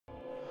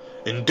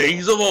In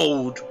days of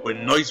old,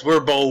 when knights were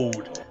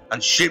bold,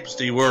 and ships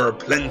they were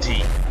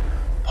aplenty,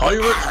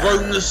 pirates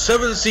roamed the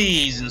seven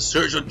seas in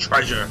search of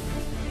treasure.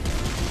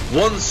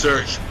 One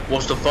search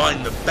was to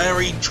find the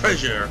buried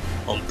treasure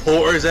on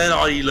Portishead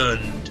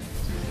Island.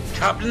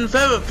 Captain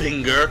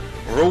Featherfinger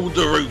ruled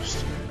the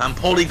roost, and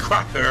Polly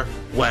Cracker,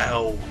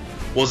 well,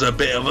 was a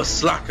bit of a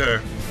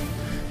slacker.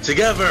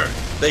 Together,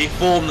 they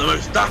formed the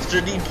most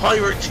dastardly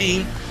pirate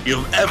team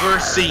you've ever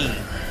seen,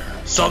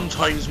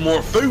 sometimes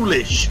more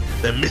foolish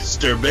than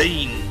Mr.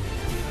 Bean.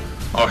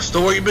 Our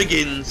story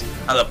begins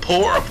at the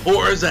port of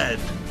Portishead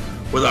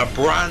with a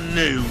brand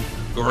new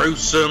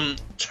gruesome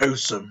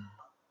twosome.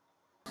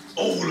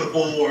 All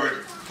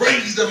aboard!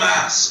 Raise the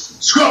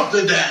mast! Scrub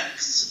the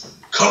decks!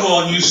 Come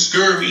on, you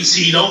scurvy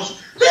sea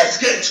dogs! Let's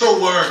get to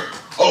work!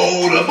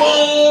 All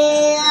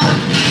aboard!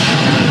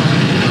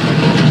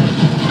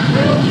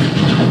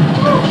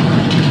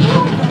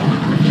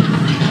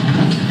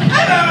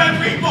 Hello,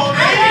 everybody!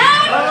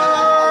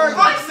 Hello!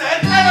 I said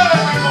hello,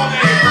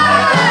 everybody!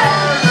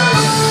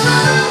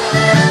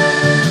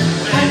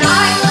 When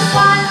I was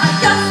one, I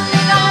just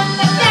been on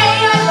the day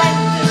I went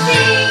to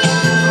sea.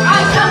 I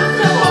jumped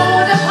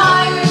aboard a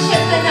pirate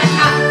ship and the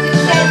captain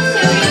said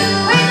to me,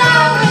 we're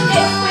going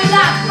this, we're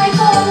that, we're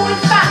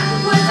forwards,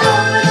 backwards,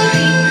 over the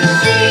deep blue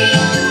sea.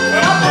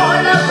 A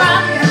bottle of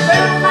rum and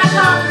fill my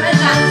cup and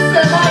that's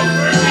the life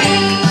for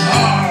me.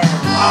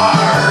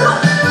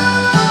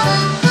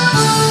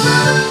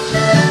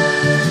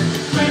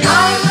 When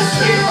I was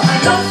two, I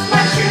lost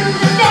my shoe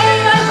the day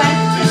I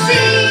went to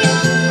sea.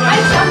 I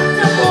jumped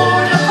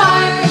aboard a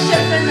pirate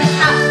ship and the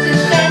captain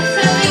said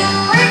to me,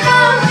 we're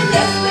going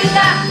this, we're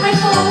that, we're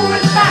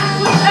forwards,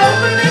 backwards,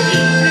 over the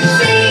deep blue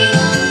sea.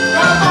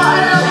 A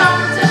bottle of rum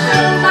to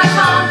fill my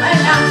cup and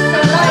that's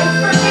the life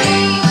for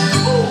me.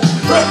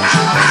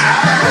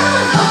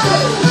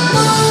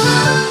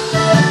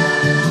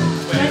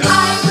 When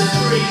I was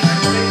three,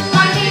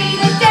 finally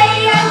the day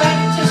I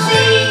went to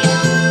sea,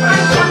 I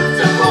jumped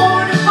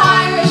aboard a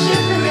pirate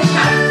ship and the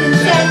captain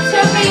said to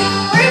me,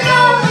 we're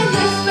going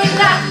this, we're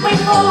that, we're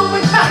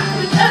forwards,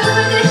 backwards,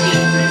 over the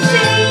deep blue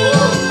sea.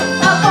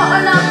 A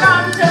bottle of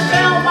rum to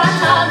fill my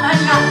cup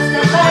and that's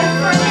the life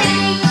for me.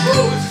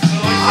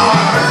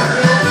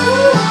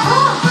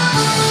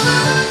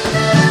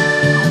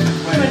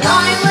 When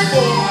I was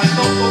four, I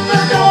knocked on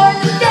the door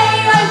the day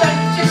I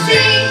went to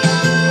sea.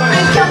 I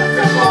jumped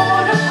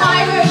aboard a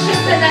pirate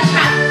ship and the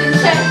captain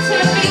said to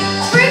me,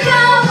 we're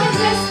going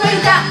this,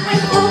 we're that, we're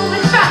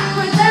forwards,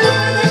 backwards,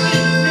 over the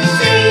deep blue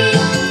sea.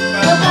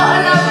 A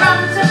bottle of rum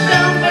to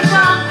fill my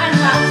cup and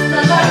that's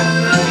the life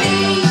for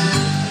me.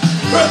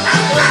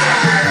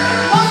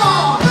 One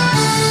more.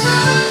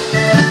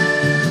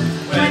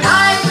 When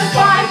I was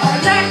five, I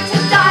learned to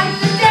dive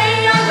the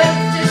day I went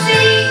to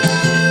sea.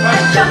 I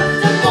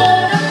jumped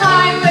aboard a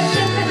pirate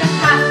ship and the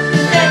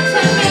captain said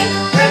to me,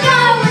 we're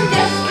going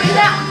this, we're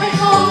that, we're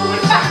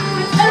forwards,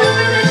 backwards,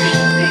 over the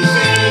deep blue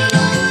sea.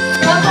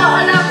 A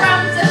bottle of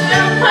rum to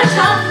fill my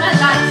cup and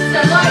that's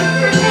the life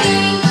for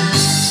me.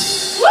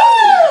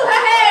 Woo!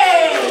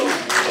 Hey!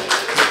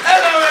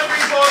 Hello,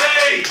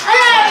 everybody!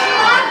 Hello,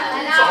 everyone!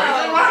 Sorry,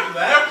 I rang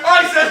there.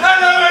 I said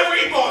hello,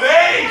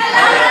 everybody!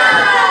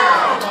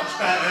 Hello! Much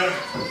better.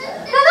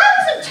 Now that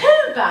wasn't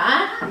too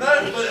bad. No,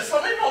 but there's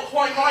something not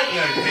quite right, you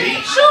know,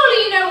 Pete. Surely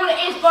you know what it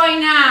is by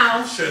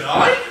now. Should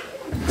I?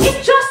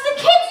 It's just the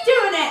kids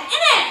doing it,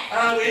 innit?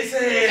 Oh, is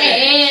it?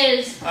 It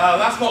is. Oh,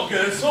 that's not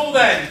good at all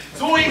then.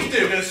 So all we need to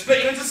do, we're going to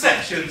split you into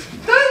sections.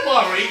 Don't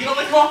worry, you're not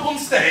going to come up on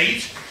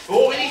stage. But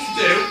what we need to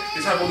do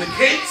is have all the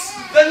kids,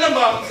 then the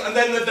mums, and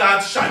then the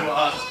dads shout at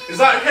us. Is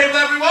that okay with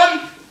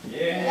everyone?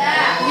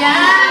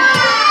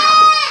 Yeah.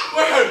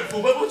 We're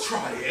hopeful, but we'll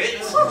try it.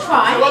 We'll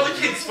try. So, the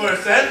kids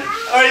first then.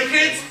 Alright,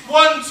 kids.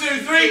 1,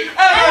 2, 3.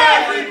 Hello,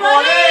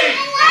 everybody!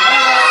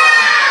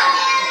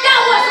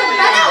 That wasn't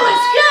bad, that was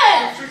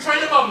good. Should we try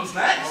the mums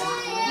next?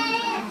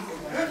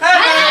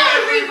 Hello,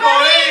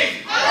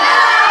 everybody!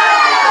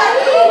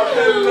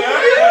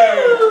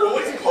 Hello!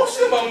 Always push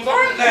the mums,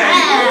 aren't they?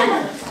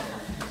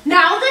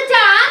 Now the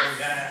dads.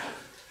 Yeah.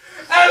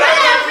 Hello,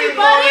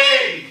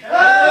 everybody!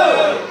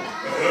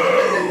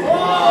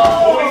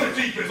 Always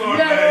the deepest, aren't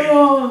they?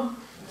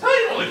 Tell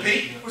you what,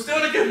 Pete, we're still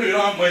in a good mood,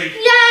 aren't we?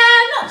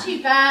 Yeah, not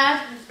too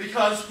bad.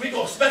 Because we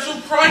got a special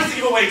prize to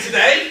give away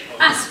today.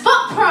 A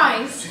spot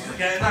prize. She's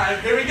getting now.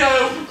 Here we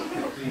go.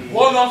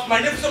 One-off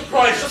magnificent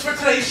prize just for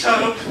today's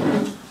show.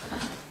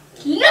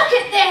 Look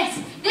at this.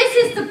 This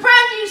is the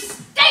brand new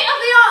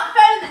state-of-the-art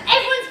phone that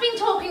everyone's been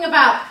talking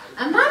about.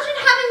 Imagine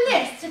having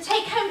this to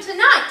take home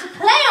tonight to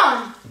play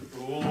on.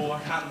 Oh, I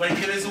can't wait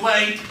to give this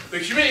away. The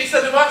community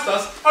said they've asked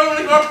us, I want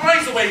to give our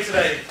prize away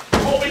today.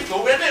 What we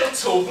thought, we had a little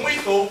talk and we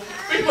thought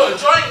we'd put a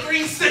giant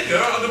green sticker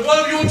under one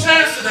of your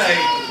chairs today.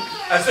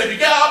 And so if you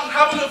get up and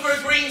have a look for a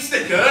green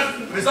sticker,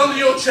 if it's under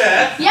your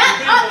chair, Yeah,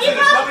 up you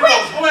go,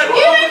 quick. You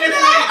over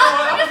there,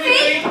 up on your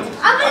feet.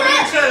 Up in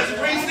there. There's a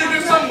green sticker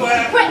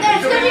somewhere. Quick,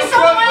 there's It could going to be in the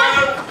front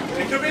somewhere. row,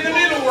 it could be in the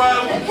middle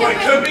row, or it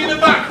could be in the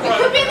back row.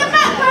 It could be in the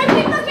back row.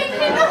 Keep looking,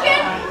 keep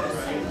looking.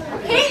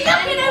 Keep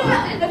looking over.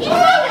 Have you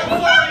found it? Have you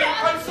found it?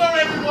 I'm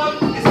sorry, everyone.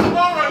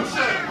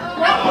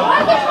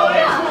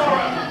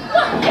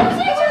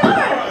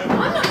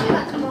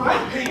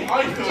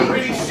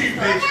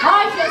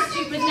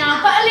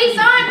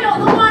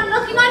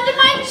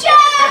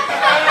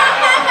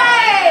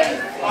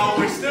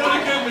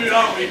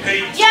 aren't we,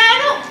 Pete?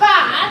 Yeah, not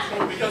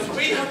bad. Because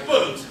we have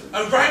booked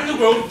a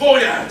round-the-world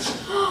voyage.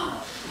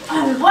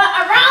 Around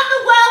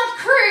the world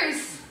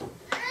cruise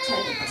to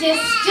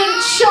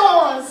distant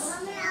shores.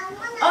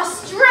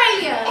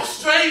 Australia.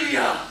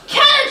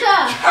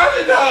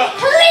 Canada.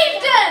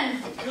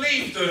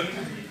 Clevedon.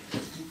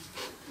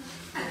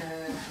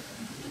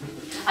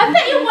 I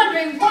bet you're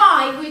wondering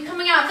why we're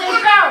coming out of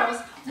those barrels.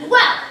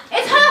 Well,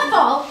 it's her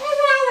fault.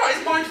 Oh, right,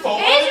 it's my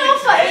fault. It is your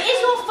fault. It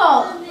is your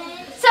fault.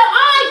 So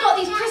I got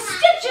these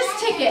prestigious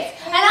tickets,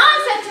 and I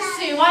said to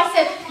Sue, I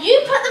said,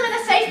 you put them in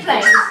a safe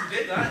place. You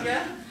did that,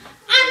 yeah?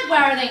 And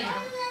where are they now?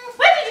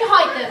 Where did you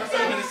hide them? I put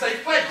them in a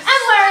safe place. And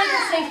where is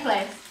the safe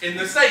place? In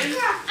the safe.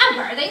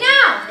 And where are they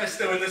now? They're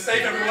still in the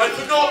safe. Everyone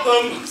forgot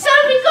them. So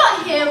we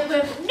got here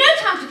with no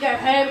time to go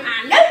home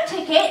and no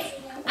tickets.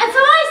 And so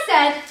I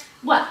said,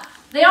 well,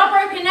 they are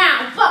broken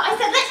now, but I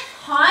said, let's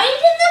hide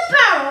in the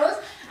barrels,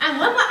 and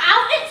when we're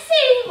out at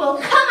sea, we'll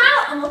come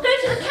out and we'll go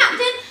to the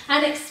captain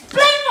and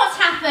explain what's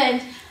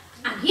happened.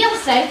 And he'll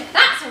say,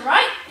 that's all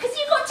right, because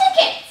you got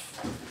tickets.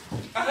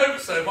 I hope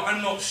so, but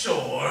I'm not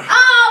sure.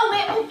 Oh,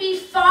 it will be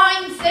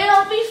fine, Sue,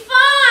 it'll be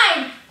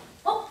fine.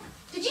 Oh,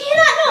 did you hear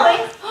that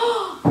noise?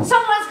 Oh,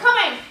 someone's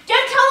coming.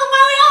 Don't tell them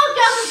where we are,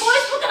 girls and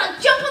boys. We're going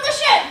to jump on the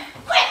ship.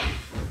 Quick.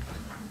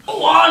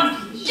 Go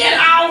on, get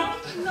out.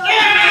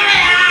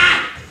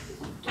 Yeah!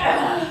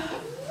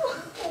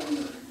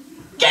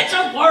 Get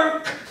to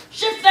work.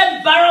 Shift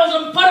them barrels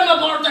and put them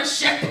aboard the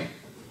ship.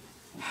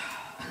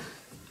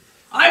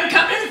 I'm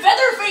Captain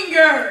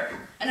Featherfinger,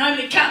 and I'm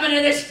the captain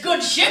of this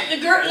good ship, the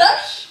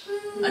Gertlush,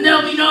 and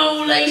there'll be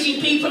no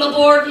lazy people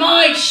aboard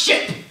my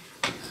ship.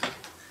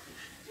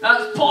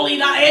 That's Polly,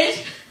 that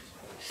is.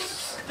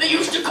 They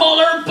used to call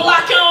her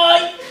Black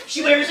Eye.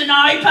 She wears an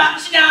eye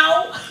patch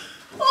now.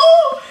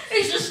 Oh,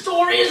 it's a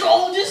story as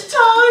old as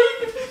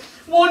time.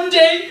 One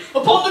day,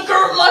 upon the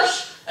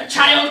Gertlush, a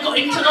child got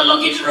into the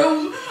luggage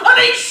room and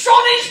he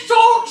shone his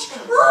torch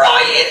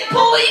right in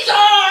Polly's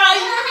eye,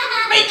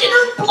 making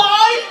her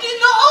blind in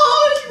the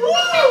eye.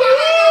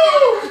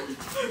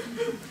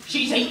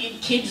 She's hated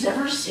kids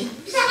ever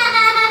since.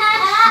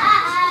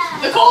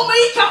 They call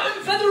me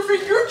Captain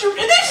Featherfinger due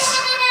to this.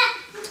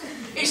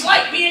 It's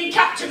like being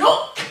Captain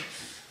Hook,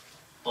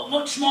 but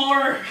much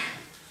more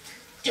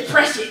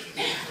depressing.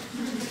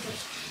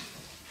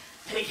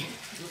 Hey,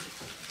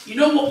 you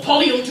know what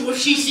Polly will do if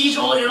she sees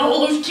all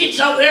those kids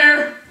out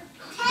there?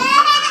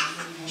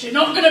 She's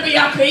not going to be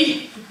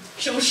happy.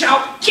 She'll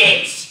shout,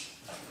 kids,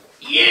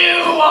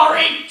 you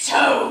horrid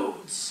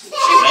toads.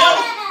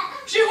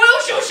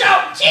 She'll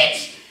shout,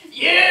 kids,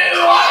 you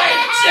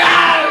horrid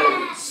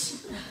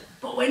toads.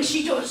 But when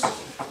she does,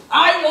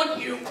 I want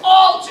you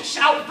all to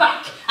shout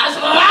back as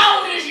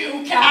loud as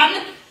you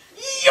can,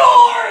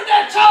 you're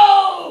the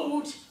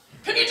toad.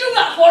 Can you do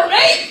that for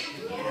me?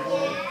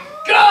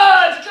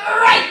 Good,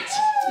 great.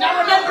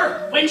 Now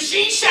remember, when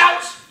she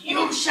shouts,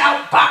 you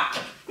shout back.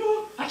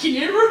 I can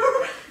hear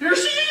her. Here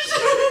she is.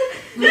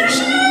 Here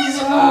she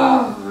is.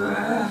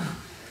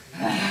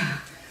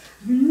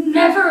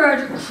 Never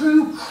heard a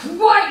crew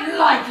quite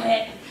like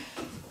it.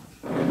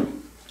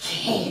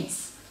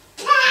 Kids,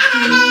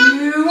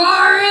 you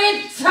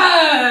horrid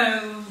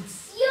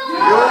toads.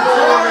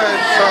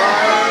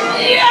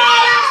 Yeah,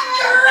 that's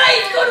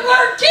great. Good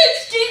work, kids.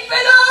 Keep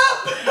it up.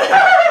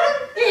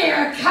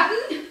 Here,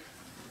 Captain.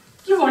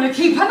 You want to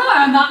keep an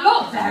eye on that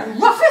lot? They're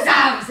rough as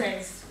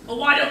houses. Well,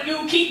 why don't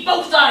you keep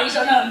both eyes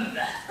on them?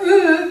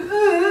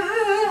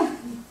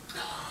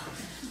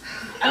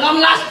 At long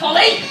last,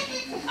 Polly,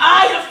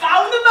 I have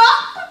found the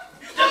map.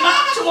 The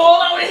map to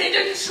all our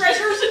hidden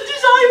treasures and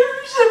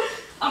desires.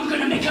 I'm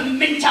going to make a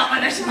mint out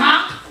of this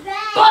map.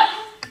 But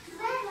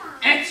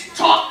it's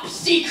top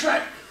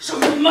secret, so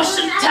you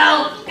mustn't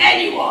tell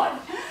anyone.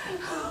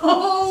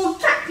 Oh,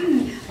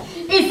 Captain,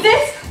 is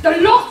this the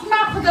lost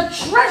map of the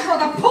treasure of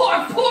the Port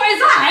of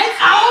Portishead?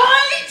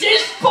 Aye, it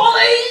is,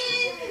 Polly.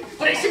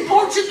 But it's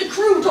important the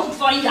crew don't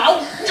find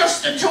out,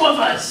 just the two of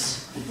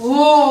us.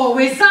 Oh,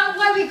 is that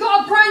why we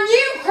got a brand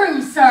new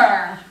crew,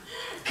 sir?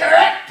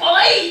 Correct,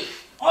 Polly.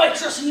 I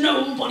trust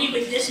nobody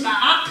with this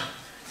map.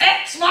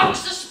 X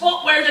marks the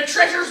spot where the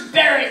treasure's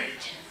buried.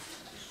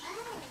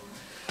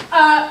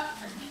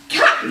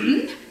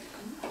 Captain,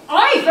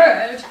 I've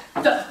heard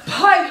that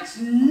pirates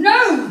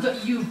know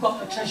that you've got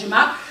the treasure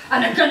map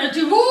and are going to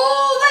do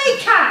all they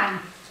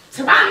can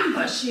to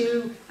ambush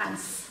you and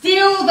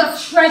steal the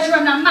treasure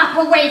and the map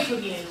away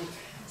from you.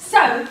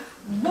 So,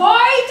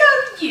 why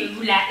don't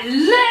you let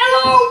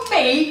little old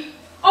me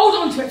hold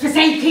on to it for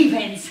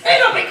safekeepings?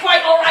 It'll be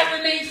quite all right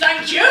with me,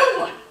 thank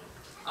you.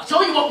 I'll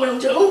tell you what we'll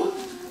do.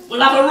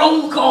 We'll have a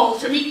roll call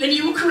to meet the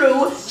new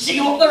crew, see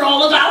what they're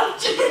all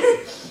about.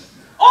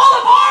 All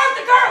aboard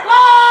the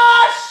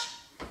Gertlush!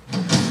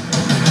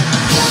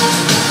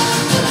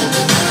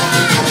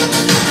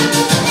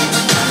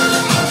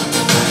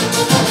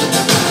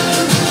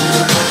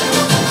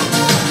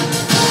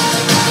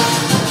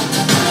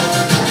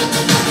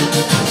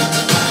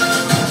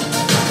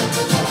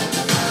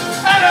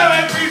 Hello,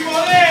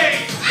 everybody!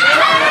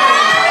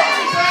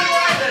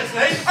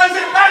 I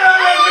said hello,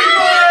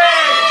 everybody!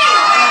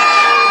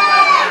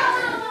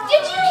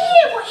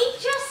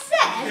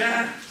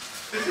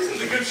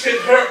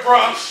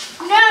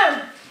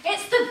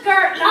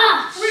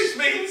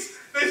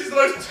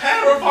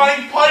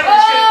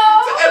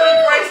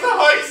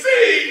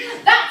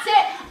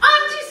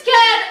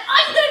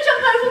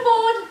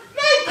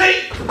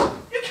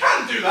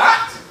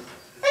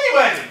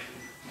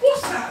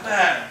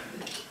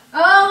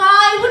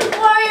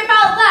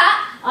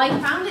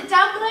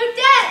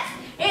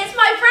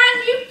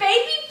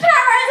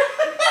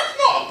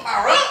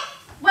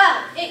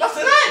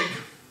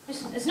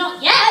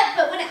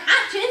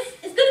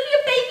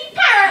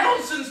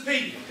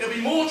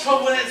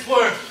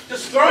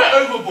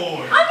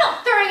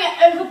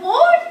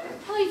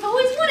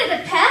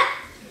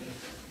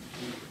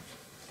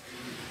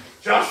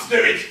 Just do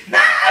it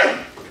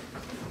now!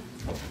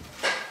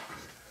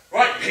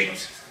 Right,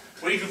 Pete.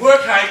 We need to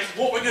work out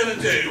what we're going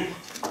to do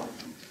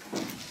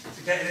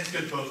to get in his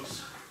good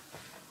books.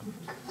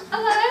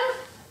 Hello?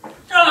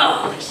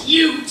 Oh, it's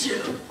you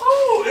two.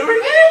 Oh, who are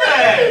you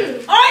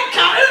then? I'm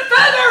Captain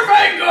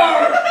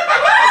Featherfinger!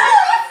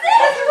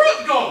 Where's your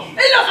root gone?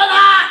 Enough of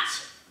that!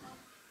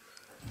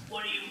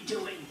 What are you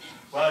doing?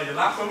 Well, you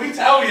laugh when we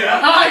tell you.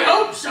 I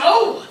hope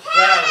so.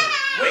 Well,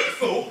 we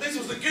thought this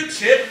was the good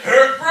ship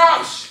Hurt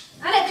Brush.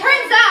 And it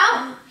turns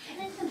out,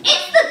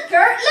 it's the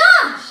Gert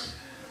Lush.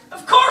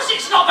 Of course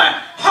it's not the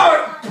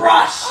hurt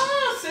brush.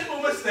 Ah, simple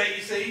mistake,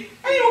 you see.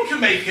 Anyone can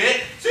make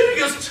it. So if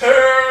you just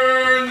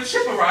turn the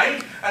ship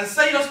around and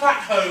sail us back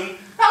home,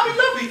 that'll be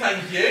lovely,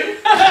 thank you.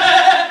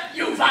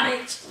 You've had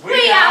it.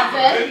 We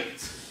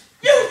haven't.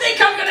 You think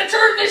I'm going to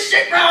turn this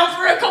ship round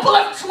for a couple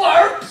of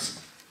twerps?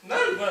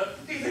 No, but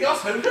he'd take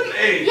us home, couldn't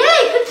he?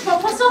 Yeah, you could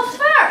drop us off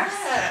first.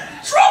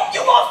 Yeah. Drop you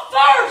off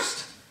first!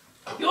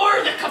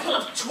 You're the couple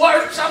of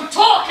twerps I'm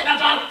talking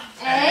about.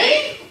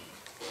 Eh?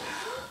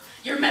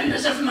 You're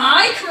members of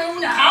my crew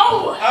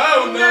now.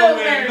 Oh, no,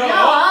 we're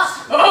not.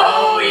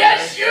 Oh,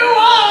 yes, you are.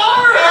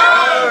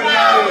 Oh,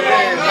 no,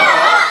 we're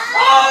not.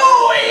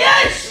 Oh,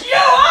 yes, you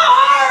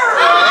are.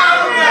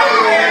 Oh, no,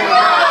 we're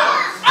not.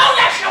 Oh,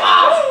 yes, you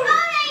are.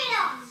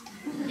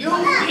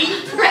 You've been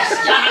press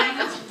ganged.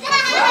 Wow,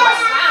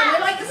 we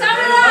like the sound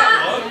of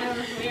that.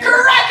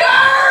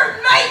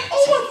 Cracker, mate. Oh, I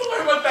thought I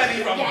heard my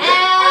belly rumble.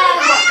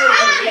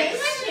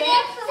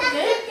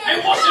 I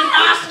wasn't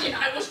asking,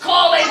 I was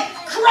calling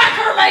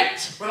Cracker,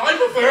 mate. But I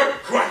prefer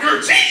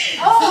cracker cheese.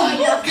 Oh,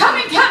 you're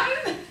coming,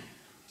 Captain!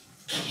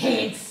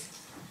 Kids,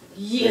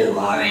 you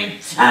are in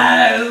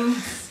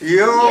tows. Now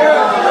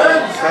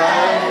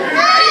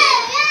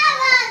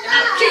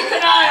keep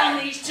an eye on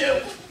these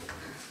two.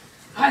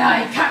 Aye,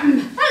 aye, Captain.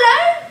 Hello?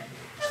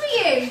 Who are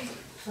you?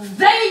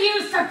 They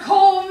used to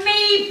call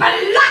me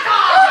Black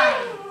Eye,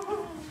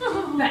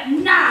 but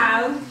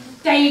now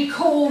they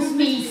calls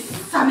me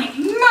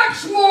something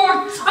much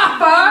more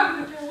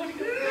tougher,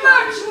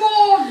 much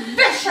more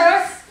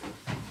vicious,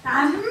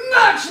 and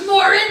much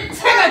more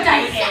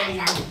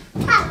intimidating.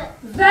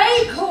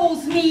 They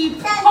calls me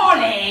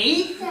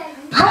Polly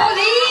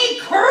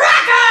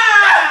Cracker!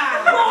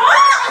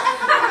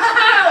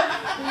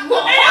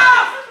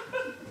 Enough!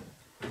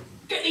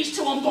 Get these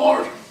two on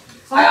board.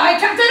 Aye, aye,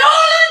 Captain,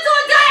 all hands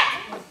on deck!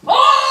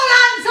 All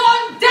hands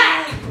on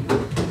deck!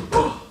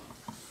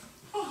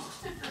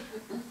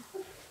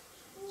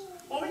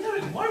 What are we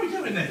doing? Why are we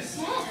doing this?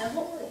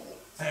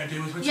 Better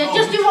do as we're Yeah, told.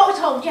 just do what we're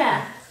told,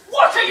 yeah.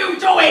 What are you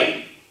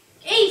doing?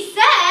 He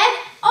said,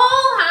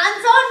 all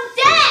hands on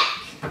deck.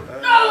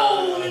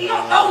 No,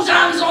 not those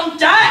hands on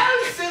deck.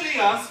 Oh, silly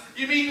us.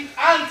 You mean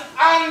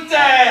and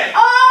dead.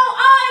 Oh,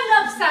 I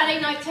love Saturday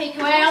Night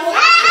Takeaway. I want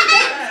to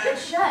it's a good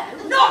show.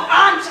 Not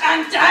ant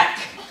and deck.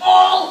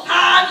 All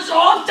hands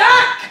on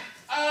deck.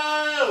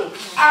 Oh,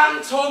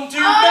 Anton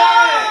Dubé. Oh,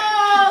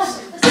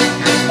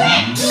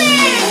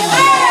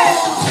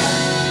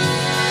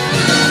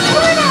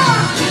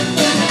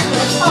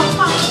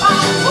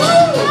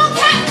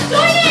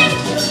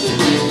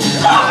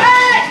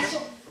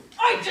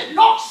 I did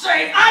not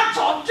say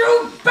Anton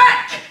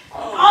Dubé.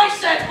 I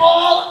said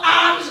all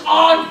hands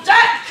on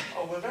deck.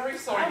 Oh, we're very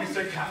sorry,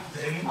 Mr.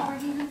 Captain.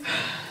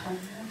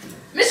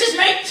 Mrs.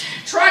 Mate,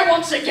 try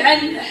once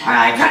again.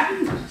 Aye,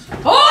 Captain.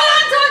 All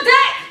hands on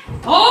deck!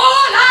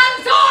 All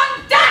hands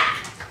on deck!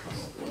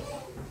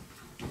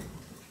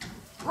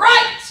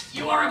 Right,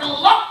 you are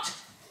locked.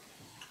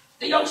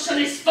 The ocean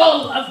is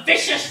full of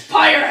vicious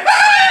pirates.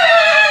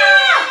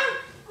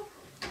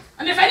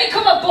 And if any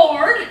come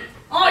aboard,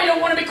 I don't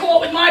want to be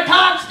caught with my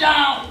pants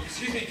down.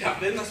 Excuse me,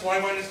 Captain. That's why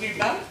I'm wearing this new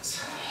belt.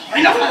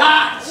 Enough of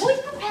that. always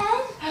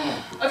prepared.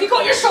 Have you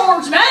got your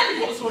swords,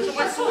 men? What sword?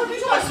 My sword?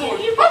 Use my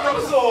sword. You've got my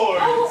sword.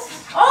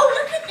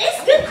 Oh, look at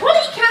this. Good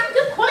quality, Cam.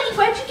 Good quality.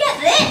 Where'd you get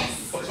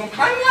this? What is on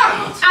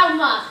Poundland? How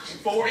much?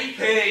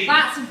 40p.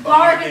 That's a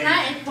bargain,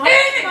 that is. In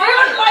the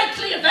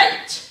unlikely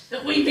event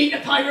that we meet a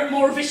pirate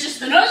more vicious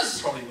than us,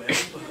 Probably will.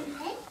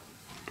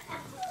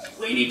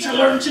 we need to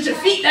learn to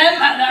defeat them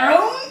at their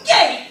own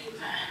game.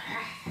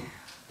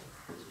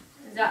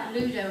 Is that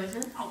Ludo, is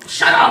it? Oh,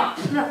 shut up.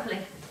 Monopoly.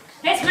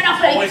 It's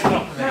Monopoly. Always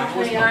Monopoly. Monopoly,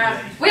 Always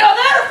Monopoly. We are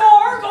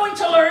therefore going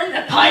to learn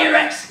the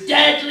pirate's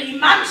deadly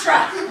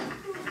mantra.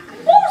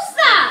 What's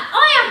that?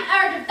 I haven't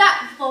heard of that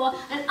before,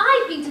 and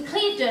I've been to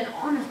Clevedon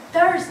on a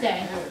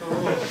Thursday.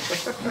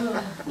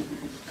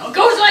 Now it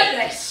goes like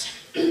this.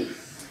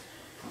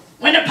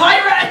 When a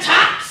pirate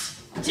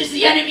attacks, 'tis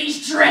the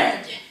enemy's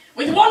dread.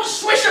 With one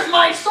swish of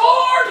my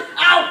sword,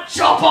 I'll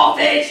chop off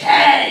his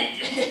head.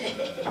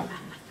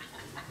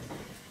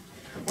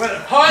 When a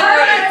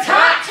pirate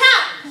attacks,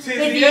 Tap. tis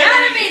With the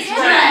enemy's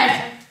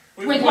dread,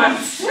 with one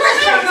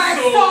swish of my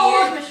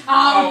sword,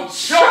 I'll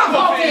chop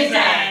off his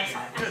head.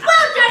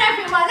 Well done,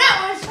 everyone. That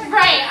was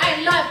great.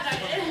 I loved it.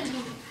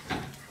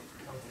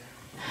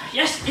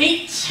 Yes,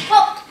 Pete.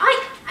 Well, I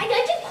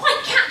didn't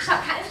quite catch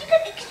that, Cat.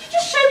 Could you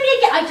just show me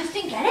again? I just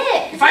didn't get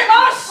it. If I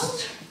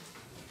must.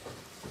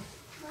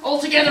 All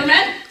together,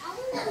 men.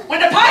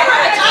 When a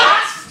pirate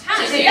attacks,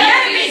 'tis the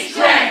enemy's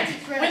dread.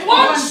 With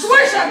one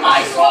swish of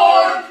my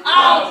sword,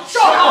 I'll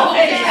chop off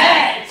his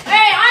head.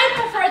 Hey, I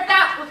preferred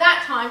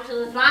that time to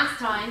the last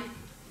time.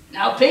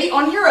 Now, Pete,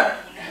 on your own.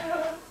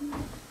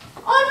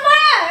 On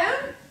my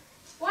own?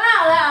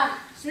 Wow,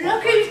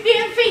 look who's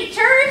being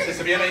featured. This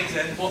will be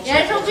amazing. Watch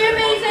Yeah, it'll be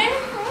amazing.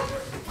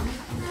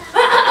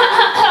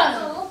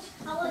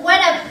 When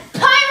a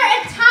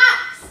pirate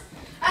attacks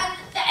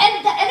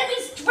and the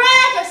enemy's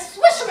dread, a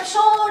swish of a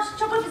sword,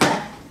 chop off his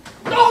head.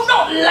 No,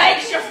 not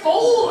legs, you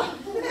fool!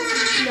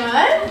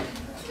 No?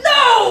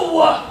 No!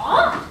 What?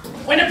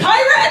 When a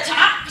pirate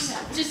attacks,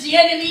 'tis the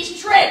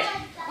enemy's dread.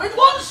 With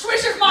one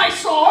swish of my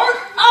sword,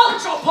 I'll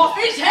chop off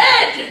his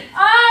head.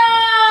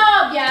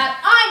 Oh, yeah,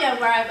 I know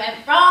where I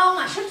went wrong.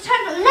 I should have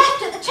turned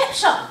left at the chip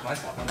shop.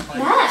 Nice one.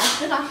 Yeah,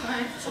 good enough,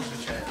 right?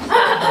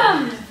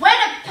 When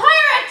a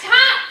pirate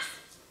attacks,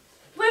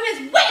 with his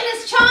wit and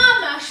his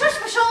charm, a shush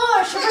my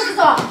sword, shush his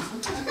arm.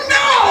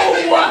 No!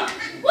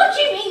 What do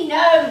you mean,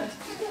 no?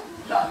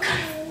 Look,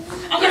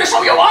 I'm going to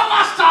show you one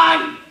last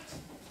time.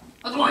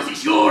 Otherwise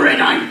it's your head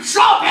I'm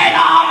chopping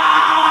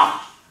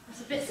off.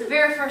 That's a bit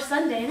severe for a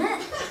Sunday, isn't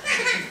it?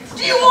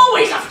 Do you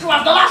always have to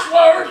have the last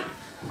word?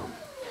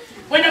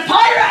 When a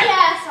pirate...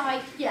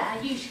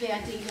 Yeah, usually I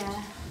do,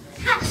 yeah.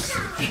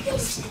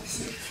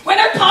 When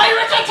a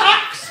pirate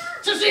attacks,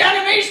 'tis the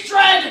enemy's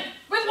dread.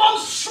 With one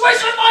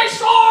swish of my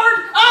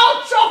sword,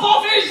 I'll chop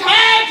off his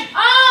head.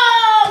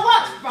 Oh,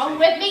 what's wrong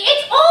with me?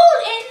 It's all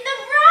in the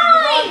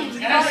rhyme.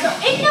 Yes.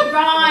 In the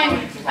rhyme.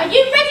 Are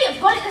you ready? I've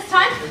got it this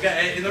time. We'll get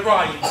it in the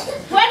rhyme.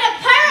 When a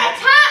pirate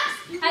attacks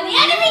and the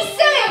enemy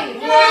sing.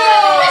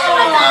 Whoa!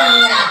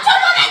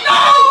 Chop off his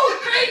No,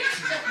 Pete!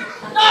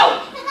 No!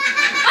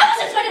 I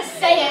wasn't going to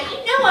say it.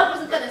 You know I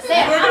wasn't going to say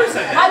it. You were gonna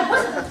say it. I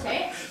wasn't going to say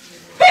it.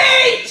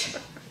 Pete!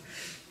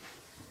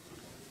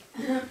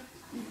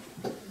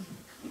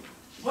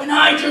 When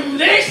I do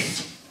this,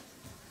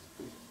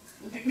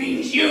 it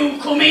means you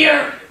come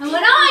here. And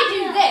when I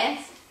do this,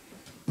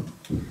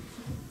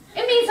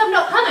 it means I'm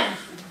not coming.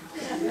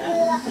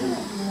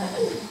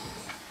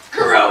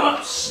 Grow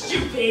up,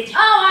 stupid.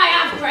 Oh, I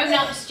have grown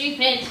up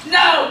stupid.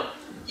 No,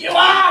 you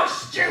are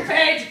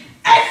stupid.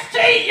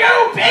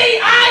 S-T-U-P-I-D,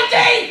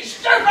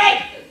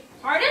 stupid.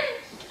 Pardon?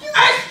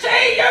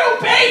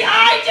 S-T-U-P-I-D,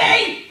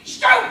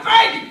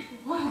 stupid.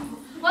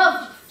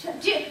 Well,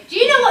 do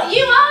you know what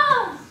you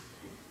are?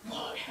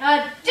 What?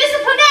 A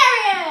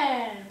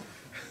disciplinarian.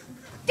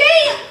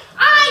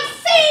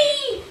 D-I-C-S.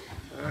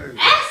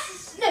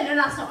 No,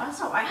 that's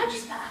not right. How'd you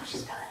spell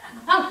it?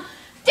 Oh,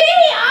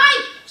 D-I.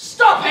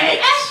 Stop it.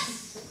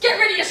 S. Get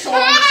rid of your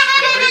sword.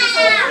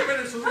 Get rid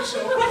of some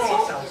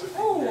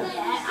Oh,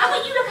 yeah. How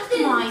about you look after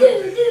mine?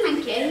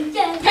 Thank you.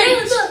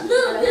 Pete,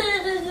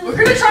 we're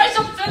going to try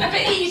something a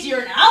bit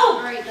easier now.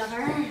 All right,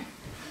 lover.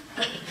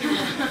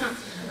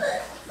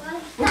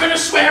 We're going to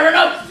swear an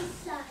oath.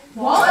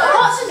 What?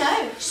 What's an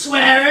oath?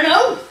 Swear an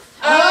oath.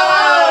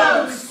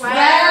 Oh, swear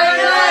an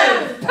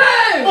oath.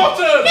 Pooh.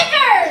 Bottom.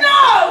 Knickers.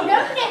 No. No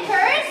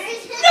knickers.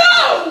 No.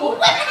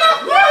 Whip them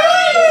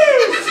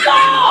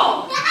off.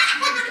 Stop.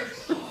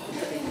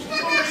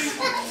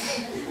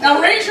 Now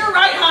raise your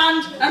right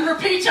hand and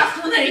repeat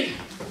after me.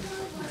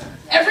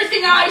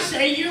 Everything I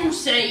say, you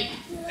say.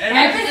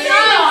 Everything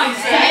I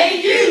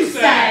say, you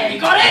say. You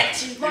got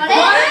it? Got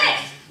it?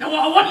 Now what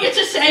I want you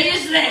to say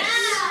is this.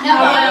 Now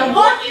what I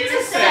want you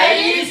to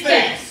say is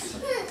this.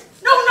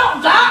 No,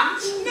 not that.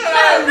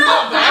 No,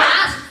 not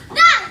that.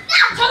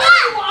 Tell me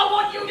what I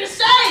want you to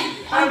say.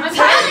 I'm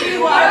telling you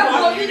what I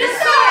want you to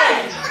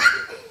say.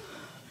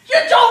 You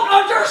don't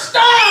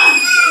understand.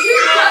 You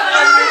don't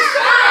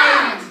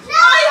understand.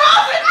 I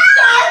haven't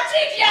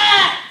started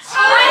yet.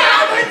 I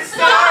haven't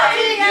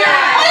started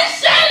yet. I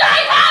said I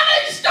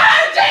haven't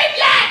started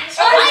yet.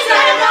 I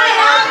said I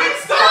haven't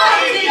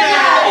started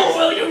yet. Oh,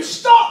 will you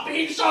stop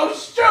being so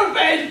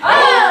stupid?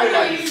 Oh,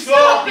 will you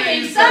stop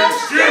being so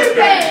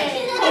stupid?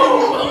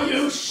 Oh, will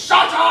you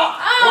shut up?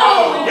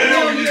 Oh,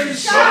 will you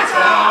shut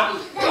up?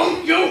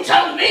 Don't you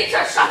tell me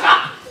to shut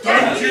up.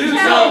 Don't you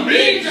tell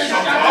me to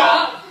shut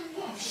up.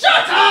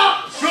 Shut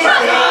up.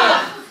 Shut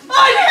up. I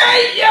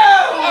hate you.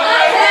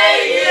 I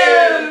hate you.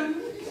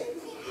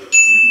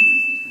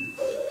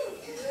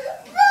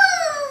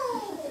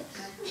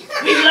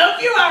 We love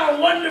you, our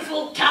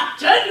wonderful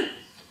captain.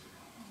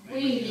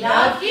 We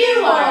love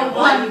you, our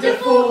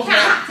wonderful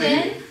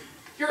captain.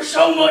 You're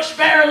so much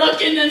better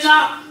looking than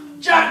that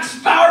Jack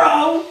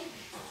Sparrow.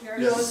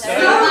 You're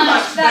so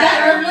much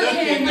better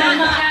looking than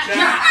that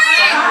Jack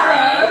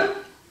Sparrow.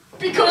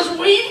 Because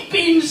we've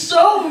been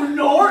so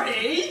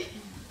naughty.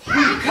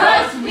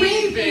 Because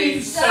we've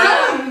been so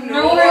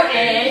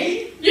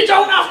naughty. You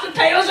don't have to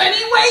pay us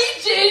any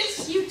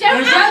wages. You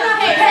don't have to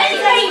pay any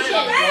wages.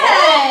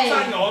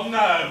 Hang on,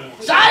 no.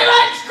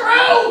 Silence,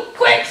 crew!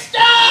 Quick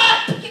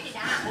stop! Give me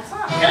that. What's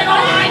up? Getting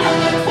online.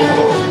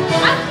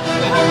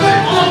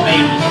 Follow me.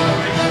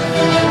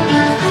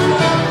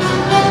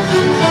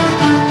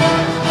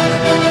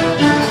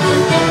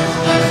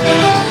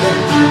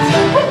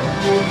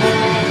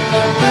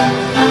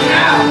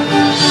 Now,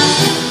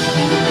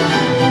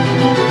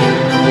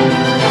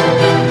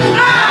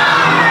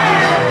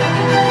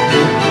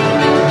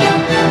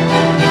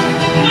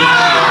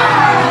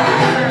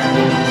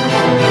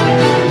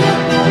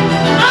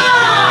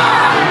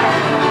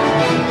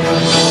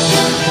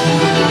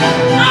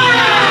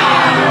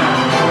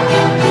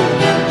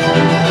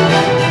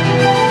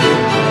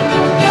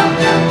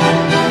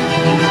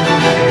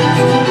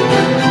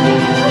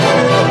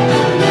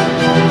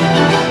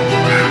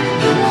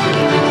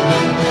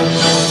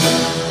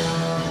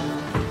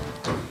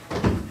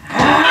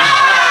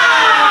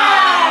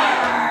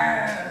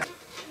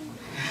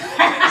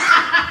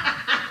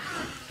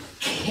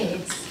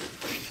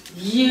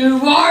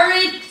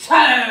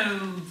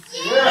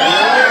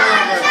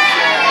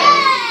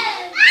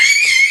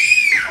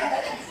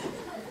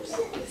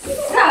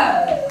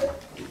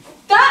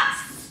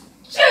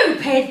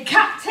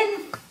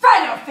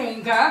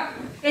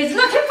 is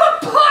looking for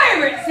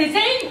pirates, is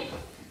he?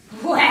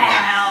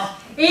 Well,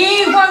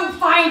 he won't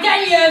find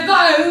any of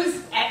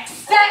those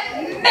except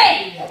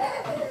me.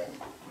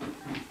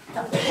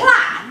 The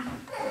plan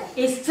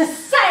is to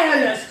sail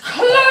as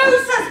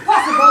close as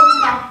possible to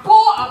the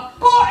port of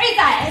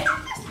Portishead,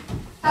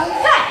 and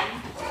then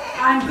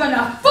I'm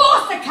gonna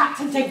force the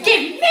captain to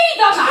give me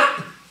the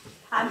map,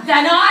 and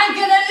then I'm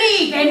gonna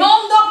leave him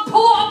on the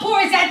port of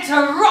Portishead to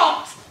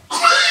rot.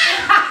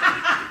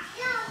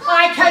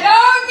 I can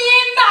only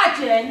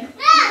imagine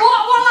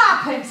what will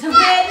happen to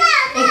him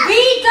if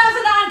he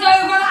doesn't hand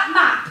over that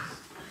map.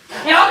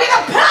 It'll be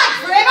the plague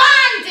for him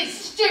and his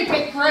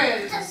stupid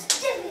crew.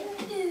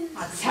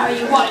 I tell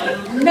you what,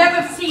 you'll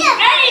never see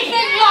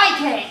anything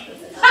like it.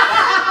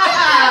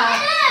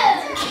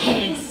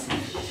 Kids,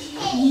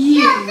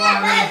 you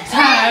are a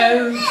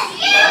toad.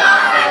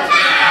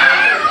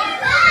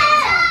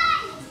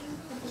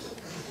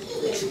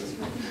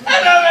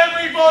 Hello,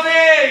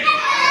 everybody!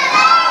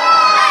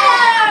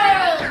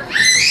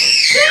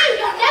 Dude,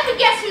 you'll never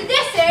guess who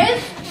this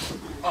is.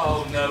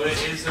 Oh, no, it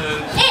isn't.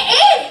 It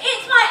is!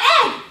 It's my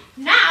egg!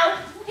 Now,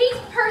 he's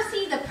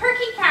Percy the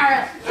Perky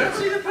Parrot.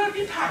 Percy the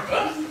Perky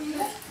Parrot?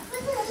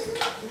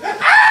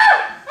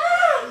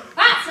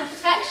 That's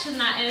affection,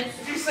 that is.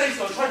 If you say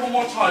so, try one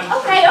more time.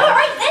 Okay,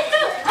 alright, then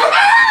go.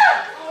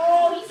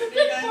 Oh, he's a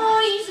good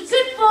boy, he's a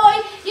good boy.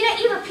 You know,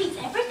 he repeats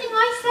everything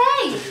I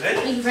say.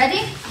 Are you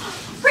ready?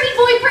 Pretty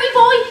boy, pretty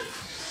boy.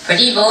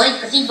 Pretty boy,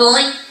 pretty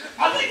boy.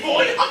 Ugly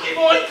boy, ugly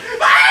boy.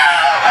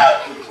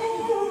 Ah!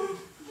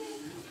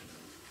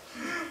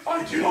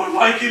 I do not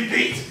like him,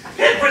 Pete.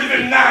 Get rid of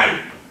him now.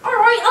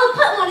 Alright, I'll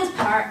put him on his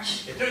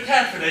perch. Yeah, do it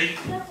carefully.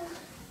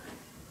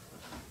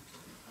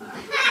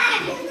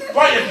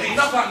 Right then, Pete,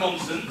 enough that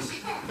nonsense.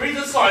 Read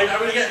the side, I'm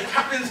going to get the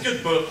captain's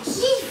good books.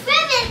 He's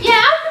 7.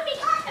 Yeah,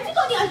 have you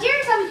got any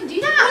ideas how we can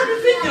do that? What are you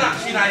thinking,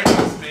 actually, now you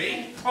asked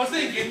me? I was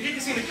thinking, you can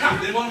sing the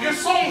captain in one of your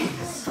songs.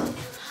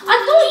 I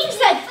thought you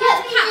said get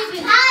the captain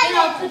in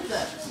our good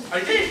books. I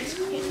did.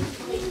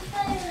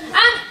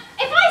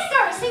 If I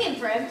start singing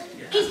for him,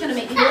 he's going to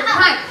make me do it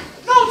right.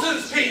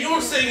 Nonsense, Pete,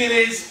 your singing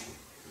is...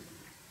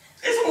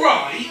 It's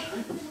alright.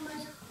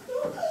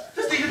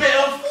 Just need a bit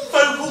of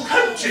vocal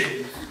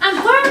coaching. And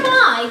where am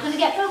I going to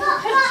get vocal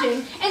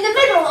coaching? In the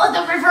middle of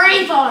the River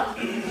Avon.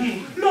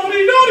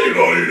 Lolly, lolly,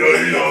 lolly,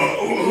 lolly,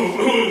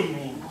 lolly.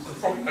 That's the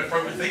frog in my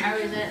throat, I think. How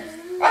is it?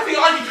 I think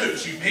I can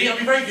coach you, Pete. I'll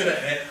be very good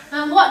at it.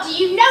 And what do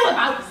you know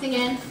about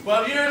singing?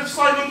 Well, have you heard of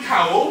Simon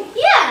Cowell?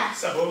 Yeah.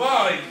 So have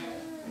I.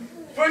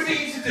 First thing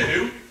you need to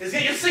do is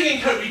get your singing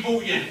coat we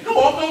bought you. Go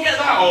on, go and get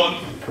that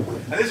on.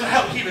 And this will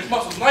help keep his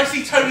muscles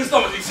nicely toned and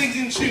stomach as he sings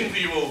in tune for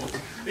you all.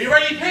 Are you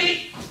ready,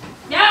 Pete?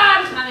 Yeah,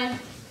 I'm coming.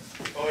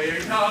 Oh, here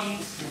he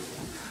comes.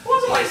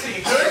 What's a nice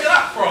singing coat? Where did you get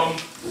that from?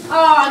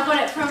 Oh, I got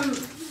it from...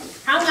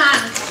 Hang on.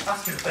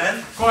 That's good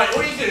then. Right,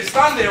 all you do is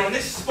stand here on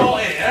this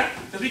spot here.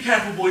 Just be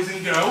careful, boys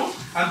and girls.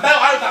 And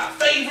belt out that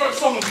favourite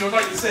song of yours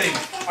I'd like to sing.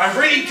 I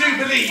really do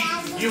believe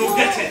you will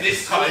get it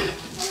this time.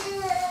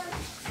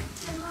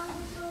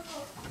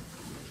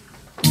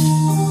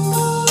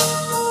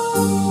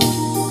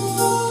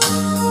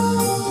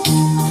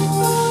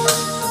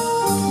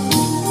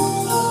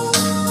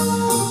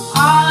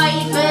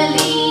 I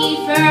believe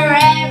for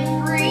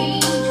every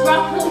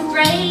drop of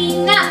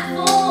rain that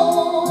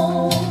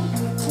falls,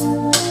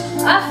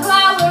 a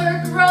flower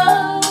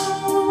grows.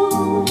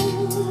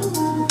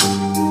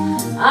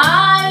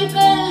 I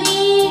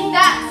believe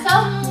that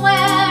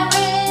somewhere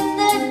in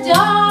the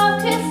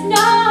darkest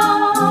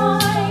night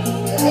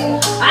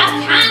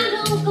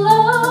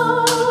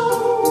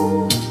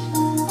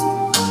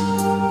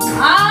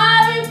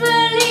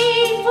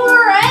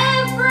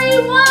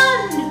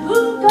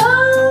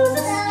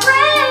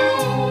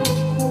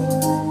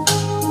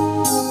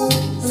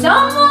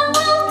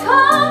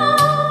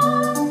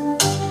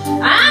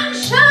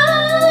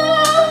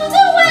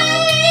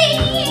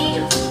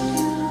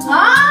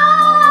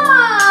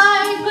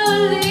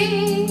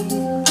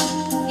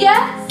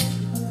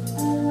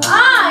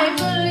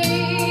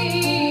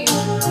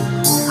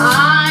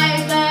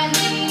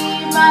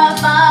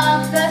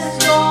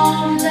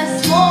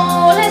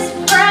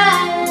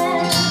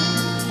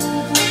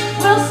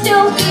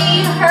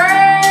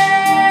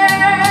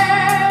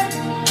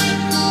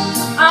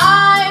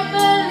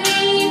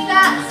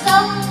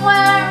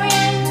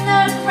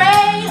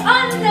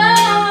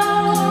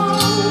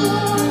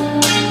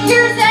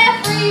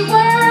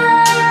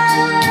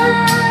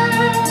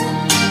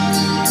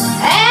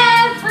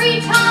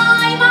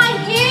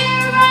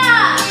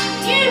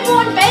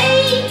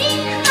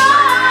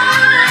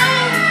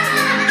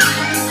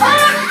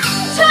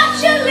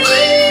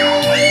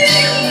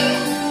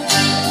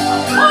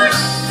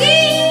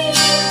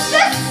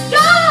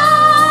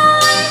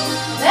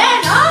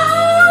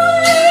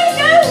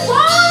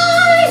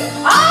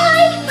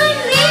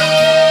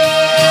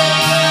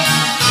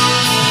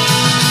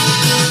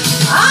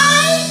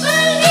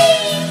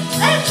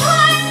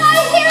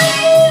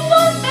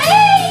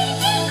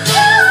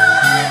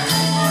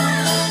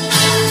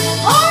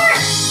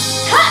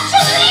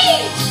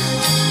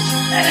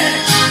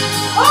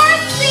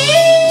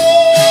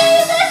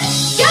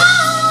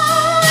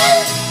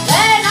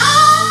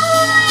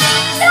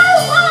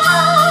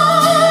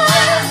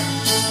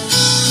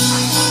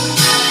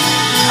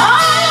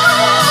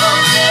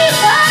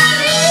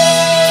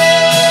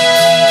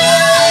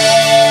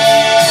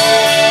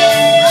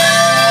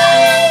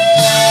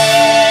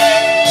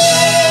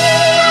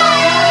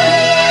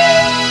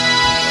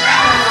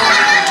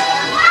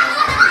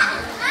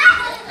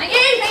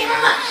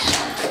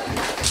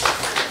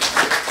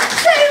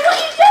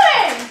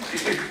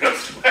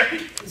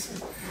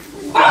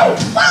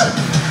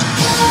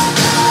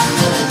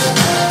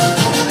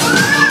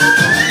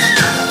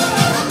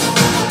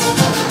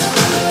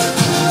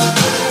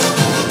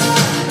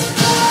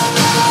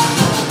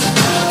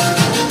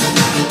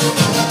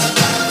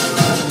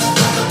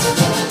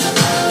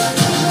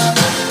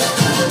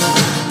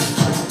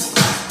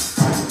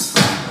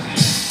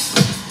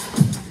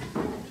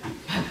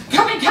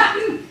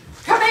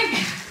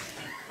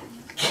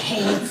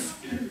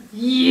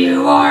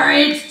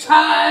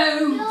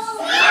toads!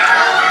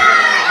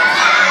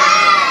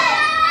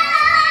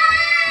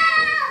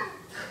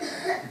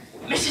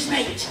 Mrs.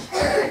 Mate,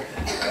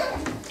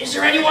 is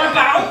there anyone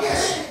about?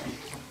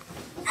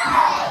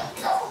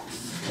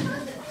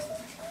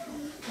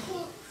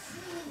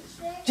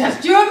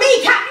 Just you and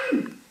me,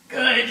 Captain!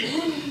 Good.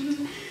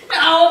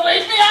 Now I'll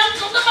place my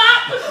hands on the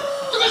map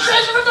to the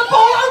treasure of the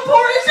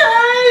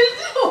Portishead.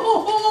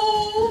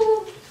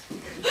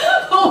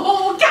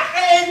 Oh,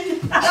 Captain!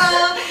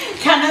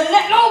 Can a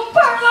little old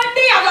bird like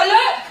me have a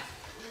look?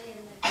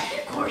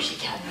 Of course you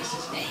can,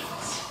 Mrs. Mate.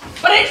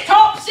 But it's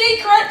top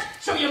secret,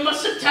 so you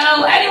mustn't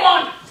tell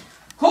anyone.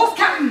 Of course,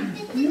 Captain.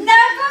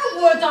 Never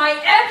would I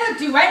ever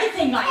do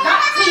anything like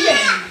that to you.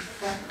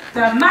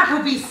 The map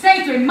will be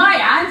safe in my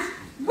hands.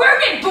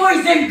 Won't it,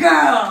 boys and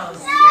girls?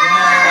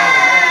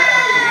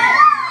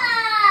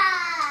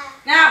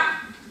 Now,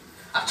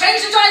 I've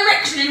changed the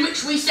direction in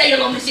which we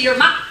sail on this here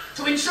map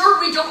to ensure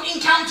we don't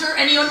encounter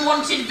any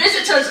unwanted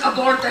visitors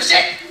aboard the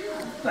ship.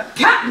 But,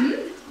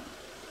 Captain,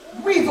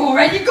 we've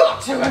already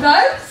got 2 of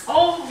those.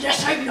 Oh,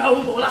 yes, I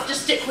know, but we'll have to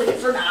stick with it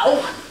for now.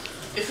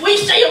 If we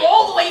sail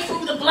all the way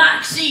through the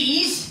Black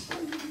Seas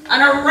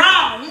and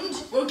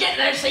around, we'll get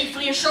there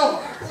safely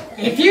ashore.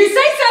 If you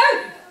say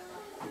so.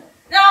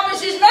 Now,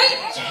 Mrs.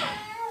 Mate,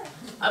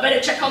 I better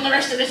check on the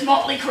rest of this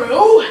motley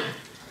crew.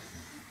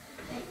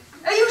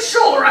 Are you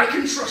sure I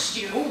can trust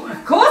you?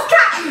 Of course,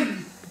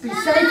 Captain. Be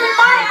safe in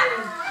my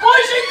hands.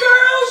 Boys and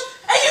girls,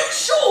 are you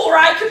sure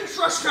I can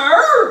trust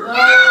her? No.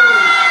 I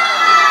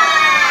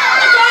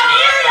can't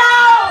hear you!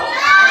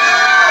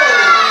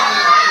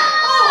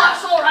 Oh,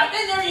 that's all right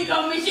then. There you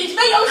go, Mrs.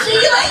 Mate. I'll see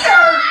you later.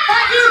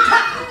 Thank you,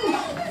 Captain.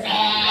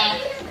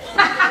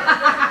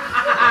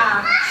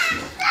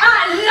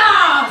 At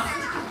last,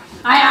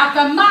 I have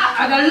the map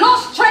of the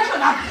lost treasure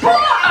of the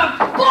Port of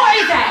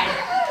Portishead.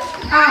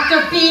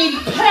 After being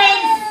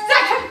playing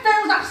second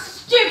fiddle to that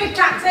stupid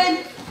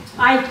captain,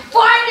 I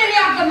finally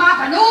have the map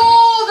and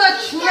all the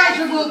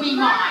treasure will be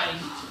mine.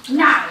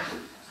 Now,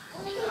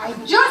 I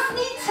just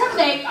need to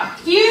make a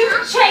few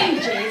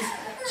changes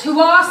to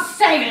our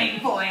sailing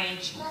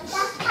voyage.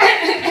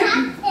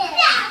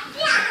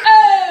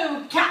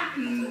 Oh,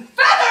 Captain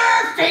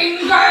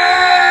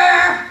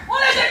Featherfinger!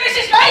 What is it,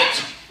 Mrs. Mate?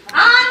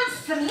 And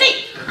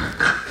sleep!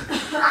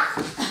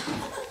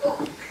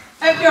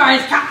 Open your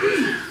eyes,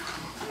 Captain.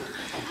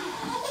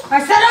 I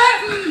said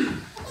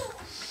open!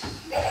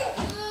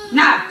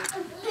 Now,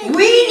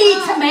 we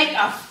need to make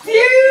a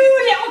few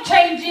little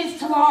changes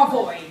to our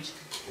voyage.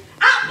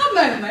 At the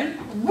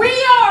moment, we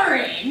are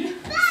in...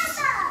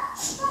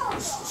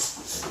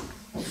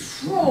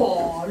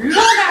 Oh,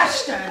 Lord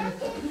Ashton!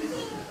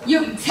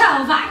 You can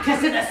tell that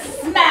because of the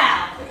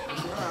smell.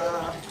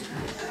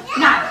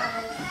 Now,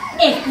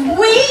 if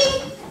we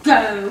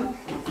go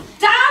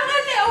down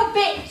a little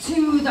bit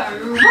to the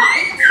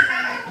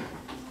right,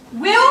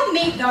 we'll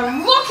meet the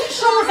rocky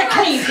shores of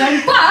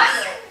Cleveland,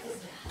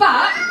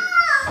 but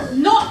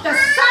not the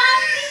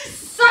sandy,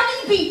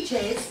 sunny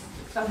beaches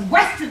of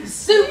Western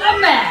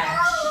Supermare.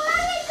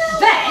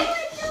 Then,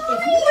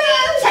 if we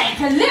take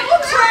a little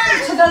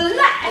turn to the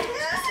left,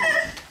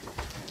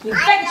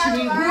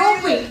 eventually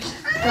we'll reach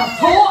the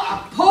Port of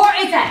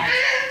Portishead.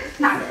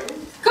 Now,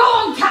 go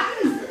on,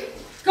 Captain.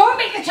 Go and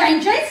make the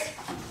changes.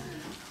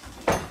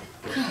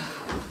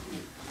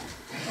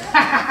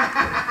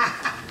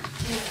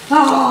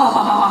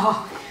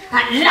 Oh,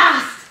 at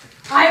last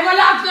I will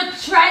have the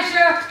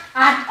treasure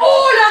and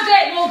all of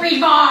it will be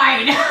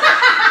mine.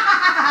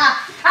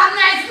 And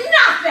there's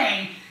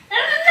nothing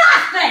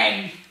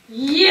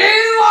you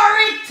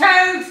horrid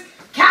toads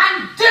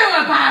can do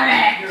about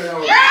it.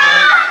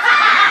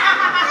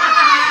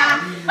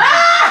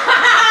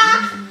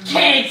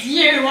 Kids,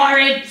 you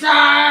horrid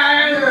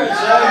toads.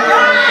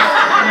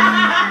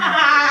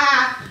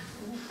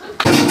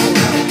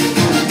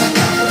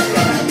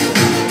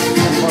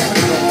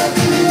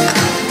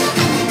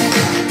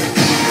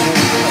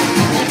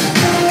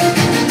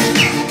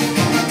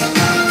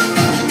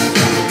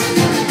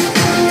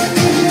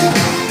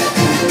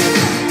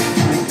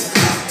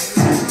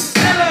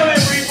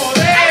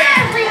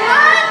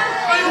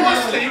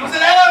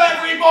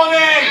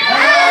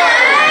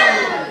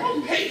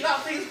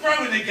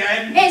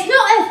 It's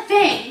not a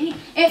thing.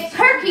 It's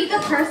Perky the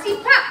Percy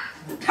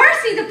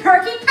the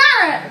Perky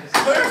Parrot.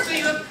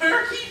 Percy the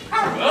Perky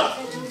Parrot?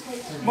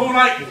 More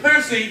like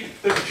Percy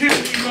the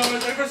cutely rather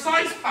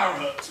oversized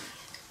parrot.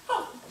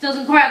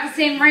 Doesn't quite have the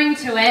same ring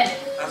to it.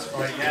 That's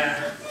right,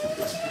 yeah.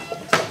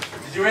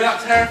 Did you hear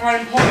that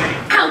terrifying pony?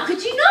 How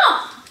could you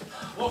not?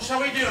 What shall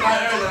we do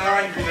about her and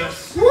our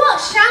angriness? What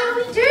shall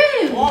we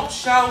do? What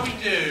shall we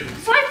do?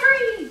 Fly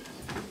free.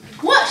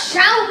 What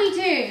shall we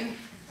do?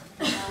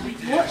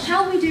 What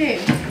shall we do?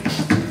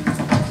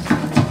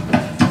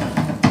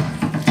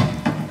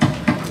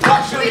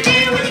 What shall we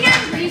do with the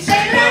angry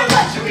sailor?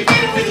 What shall we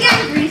do with the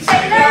angry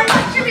sailor?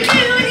 What shall we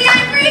do with the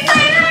angry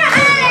sailor?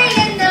 Early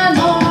in the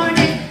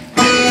morning.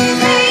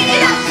 Hey,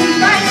 it up to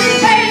rising.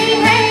 Hey,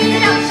 hey,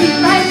 it up to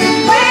rising.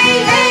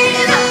 Way,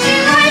 hey, it up to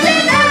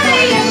rising.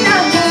 Early in the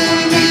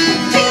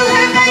morning. Jingle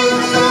her bells, the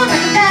storm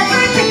and the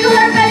pepper. Jingle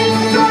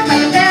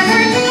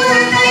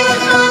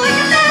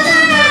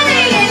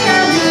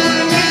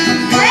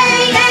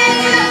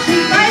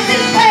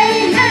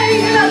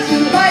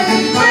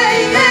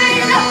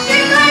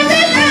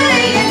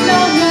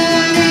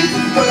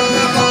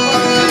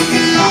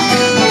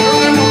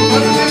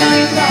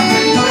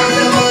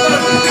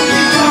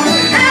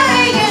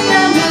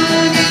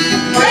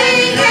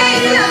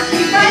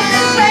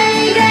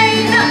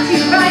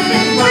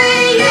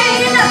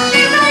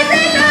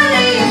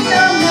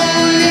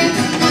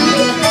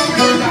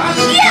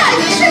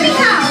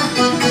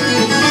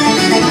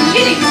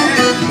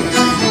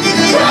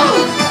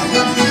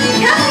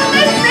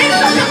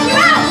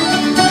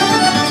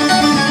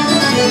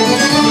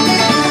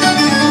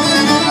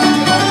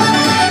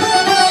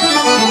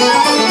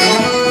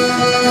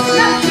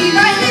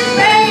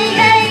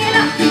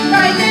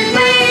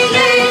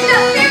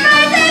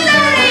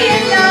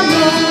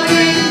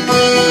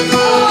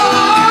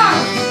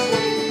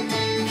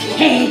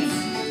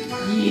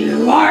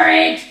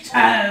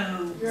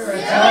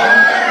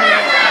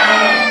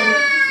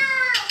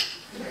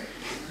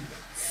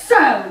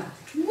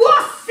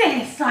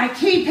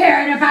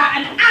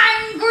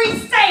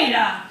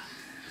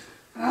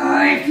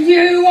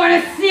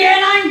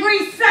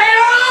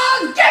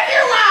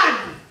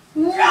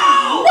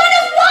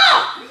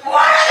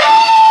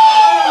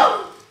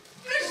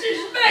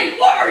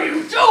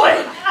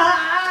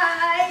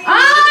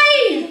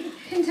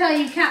tell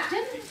you,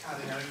 Captain.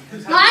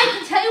 I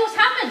can tell you what's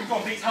happened. Go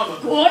on, Pete, tell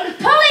them. Go on.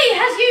 Polly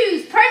has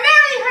used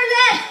primarily her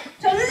leg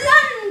to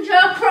lunge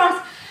across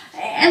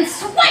and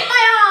swipe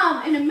my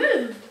arm in a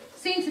move.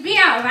 Seems to be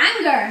out of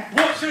anger.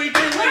 What should we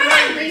do with We're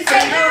that? angry, Say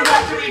Sailor. no,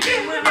 what should we do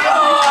with that?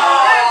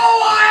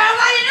 Oh, I have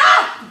had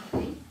enough!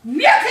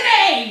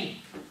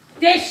 Mutiny!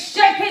 This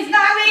ship is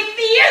now in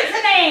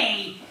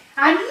mutiny!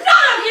 And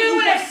none of you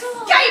will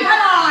escape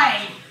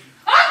alive!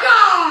 On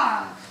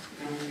guard!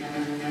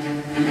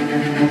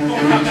 Go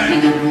on,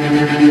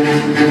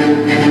 Captain.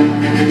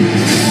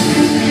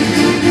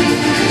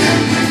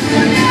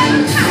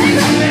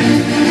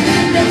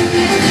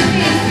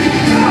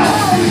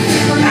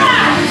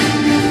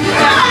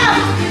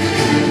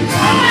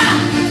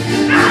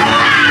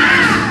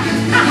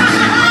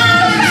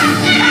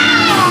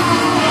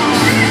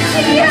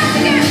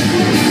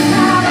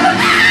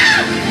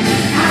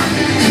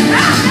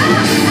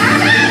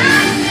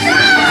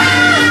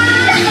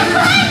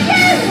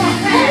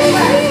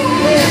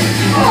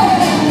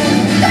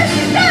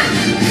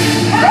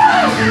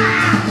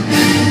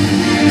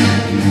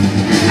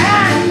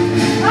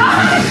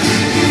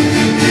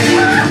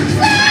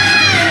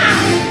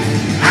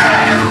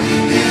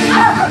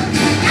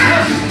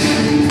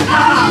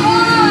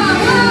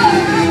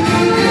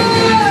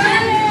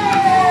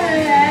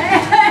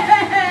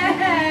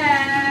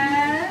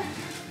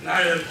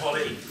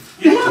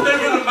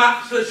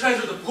 To the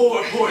treasure of the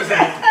Port of Portishead.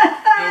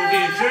 There will be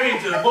a journey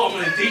to the bottom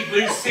of the deep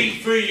blue sea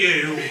for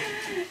you.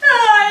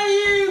 Oh,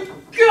 you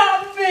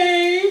got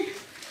me!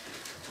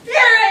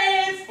 Here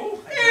it is!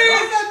 Here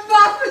is the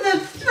map of the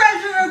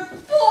treasure of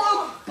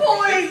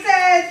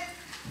Portishead!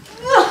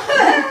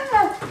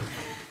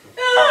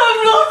 I've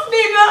lost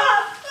me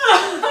map!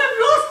 I've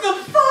lost the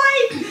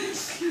fight!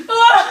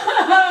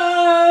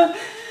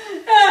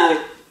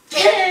 Oh,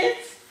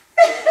 kids!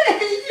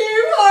 You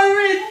are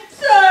in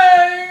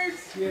toad!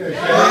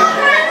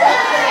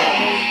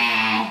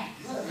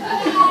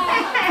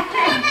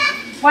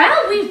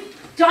 Well, we've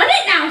done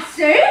it now,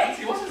 Sue.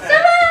 So,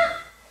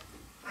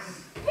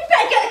 we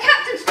better get the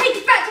captain to take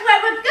us back to where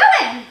we're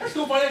going. Let's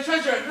go find the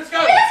treasure. Let's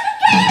go. Yeah, let's go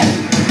get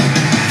it.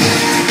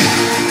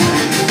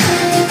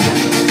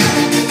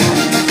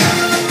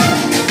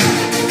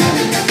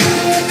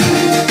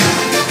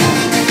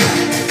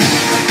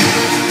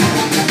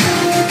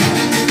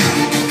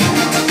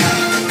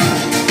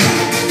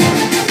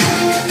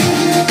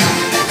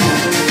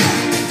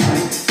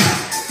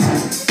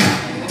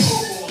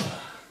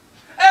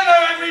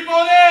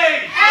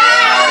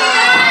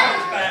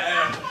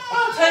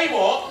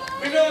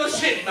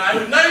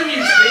 With no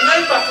mutiny,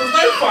 no battles,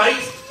 no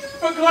fights,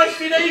 for a nice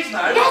few days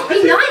now. Yeah, it's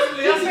been nice.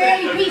 It's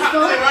really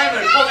peaceful.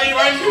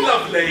 Been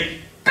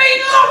lovely. Been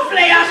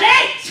lovely, has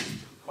it?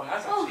 Well,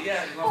 that's actually,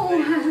 yeah, lovely.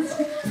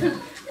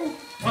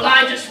 Well,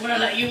 I just want to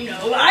let you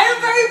know I am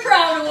very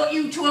proud of what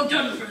you two have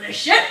done for this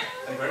ship.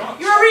 Thank you very much.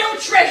 You're a real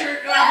treasure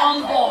to have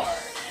on board.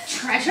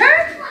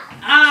 Treasure?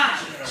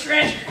 Ah,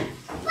 treasure.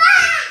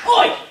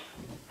 Oi!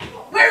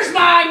 Where's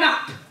my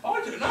map? Oh, I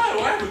don't know.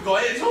 I haven't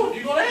got it at all. Have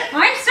you got it?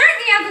 I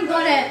certainly haven't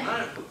got it.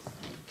 No.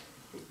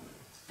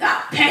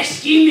 That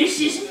pesky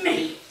Mrs.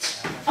 Mate.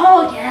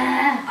 Oh,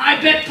 yeah.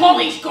 I bet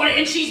Polly's got it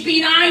and she's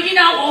been hiding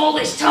out all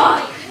this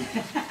time.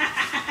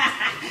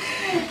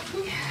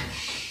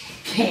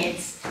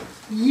 Kids,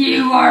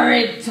 you are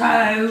in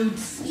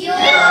toads.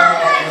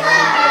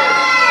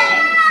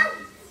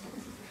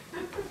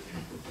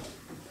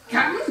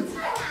 Captain?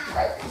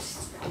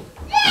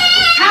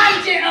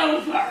 Hand it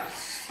over.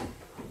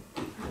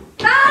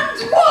 And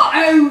what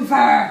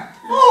over?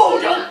 Oh,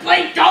 don't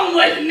play dumb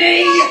with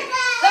me.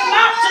 The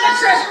map to the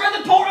treasure of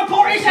the Port of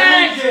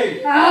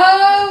Portishead.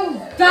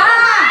 Oh,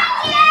 that!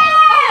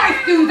 I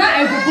threw that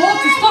overboard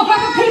to stop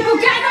other people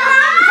getting their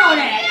hands on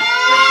it!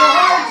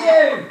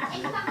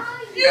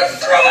 You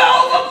threw it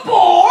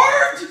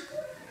overboard?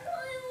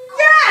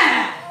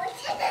 Yeah!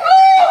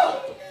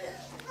 Oh,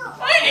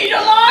 I need to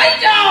lie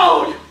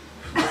down.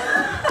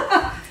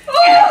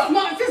 It's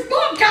not the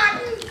spot,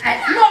 Captain!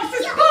 It's not the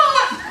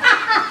spot!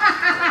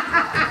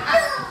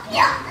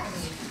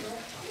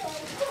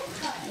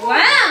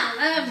 Wow,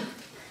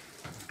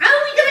 how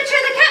are we going to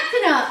cheer the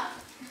captain up?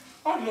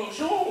 I'm not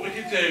sure what we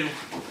could do.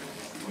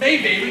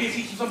 Maybe we can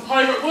teach him some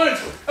pirate words.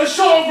 A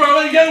short row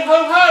and yo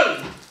ho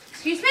ho.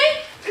 Excuse me?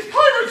 It's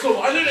pirate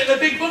talk. I learned it in a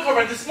big book I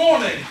read this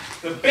morning.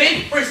 The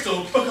Big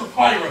Bristol Book of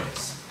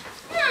Pirates.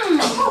 Do you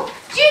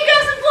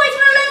girls and boys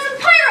want to learn some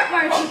pirate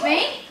words with me?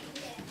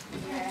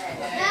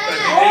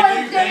 Oh,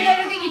 you don't know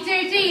anything you do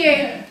you?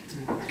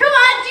 Come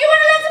on, do you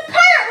want to learn some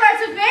pirate words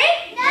with me?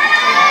 No!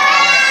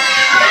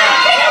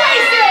 Take it away,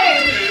 Sue!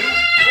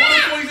 All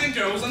the boys and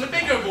girls and the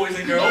bigger boys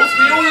and girls,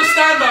 can you all just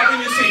stand up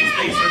in your seats,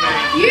 please, for me?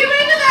 You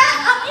move the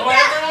back, up you Come on,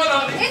 get. everyone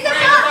up. In Bring the it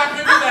front, back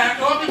over there.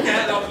 Go up and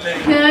get lovely.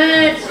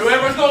 Good.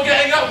 Whoever's not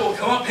getting up will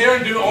come up here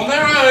and do it on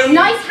their own.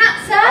 Nice hat,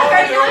 sir. Oh,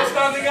 Very they're all nice.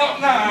 standing up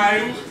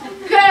now.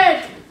 Good.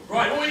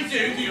 Right, what we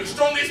do your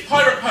strongest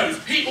pirate pose.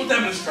 Pete will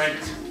demonstrate.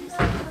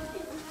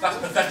 That's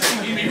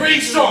pathetic. You be really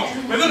strong.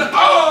 We're gonna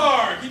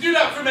Arr! You do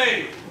that for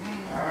me.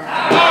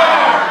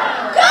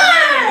 Arr!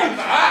 Good.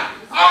 That.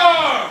 Arr!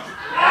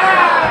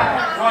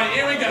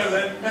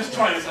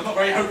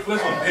 hope for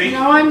this one, Pete.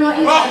 No, I'm not.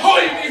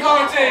 Ahoy, me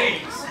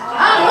hearties!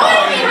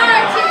 Ahoy, me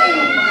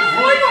hearties!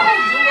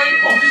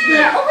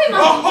 Yeah.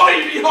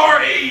 Ahoy, me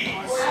hearties!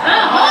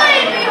 Ahoy,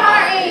 me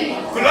hearties!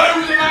 Blow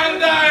the man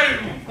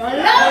down! Blow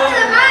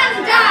the man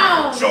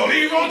down!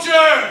 Jolly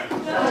Roger!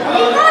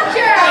 Jolly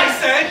Roger! I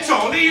said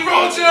Jolly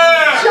Roger!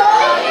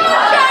 Jolly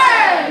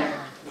Roger!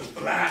 The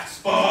black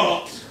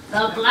spot!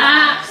 The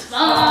black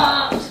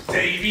spot!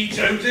 Davy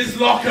Jones's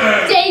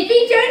locker!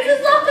 Davy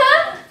Jones's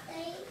locker!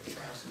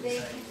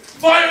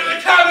 Fire the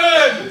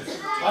cannon!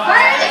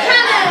 Fire the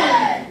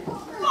cannon!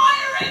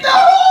 Fire in the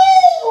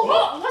hole!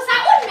 What's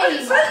that one mean?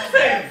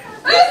 Something!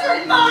 This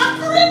is not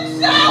for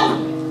himself!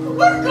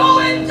 We're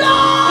going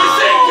down! We're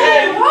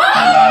sinking! What? I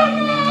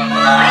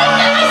didn't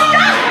get my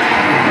stuff!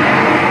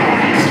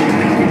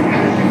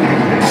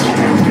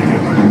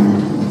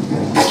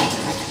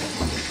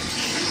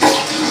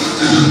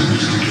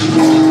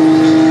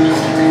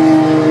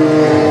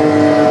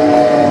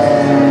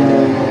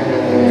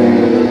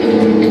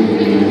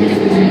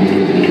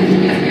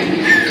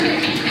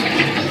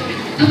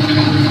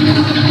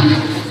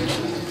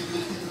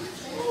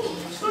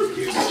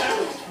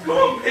 Come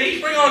on,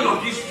 Pete, bring our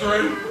luggies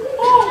through.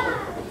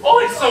 Oh,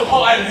 it's so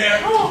hot out here.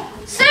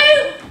 Sue,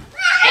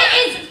 it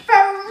is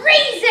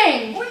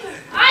freezing!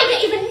 I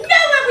don't even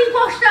know where we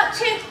washed up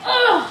to.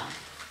 Oh.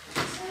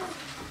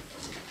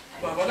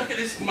 Well, look at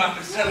this map.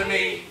 It's telling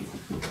me.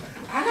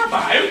 How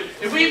about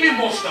if we've been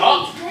washed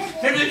up,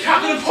 maybe the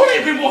captain and Polly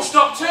have been washed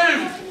up too.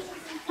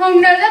 Oh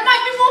no, there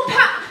might be more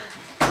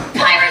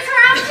pirates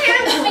around here.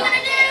 What are we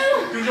gonna do?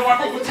 You know, I've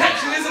got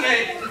protection, isn't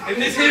it? In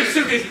this here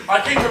suitcase,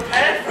 I came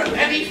prepared for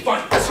any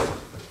fight. Let's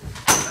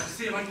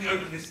see if I can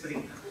open this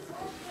thing.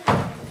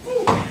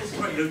 Oh, it's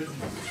very open.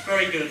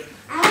 Very good.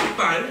 How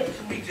about, what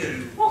can we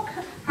do?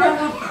 How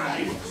about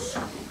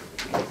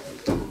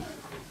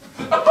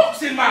a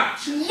boxing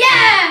match?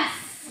 Yes!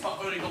 I've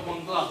only got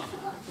one glove.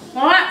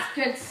 Well, that's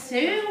good,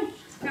 Sue.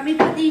 Let me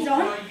put these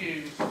What on. can I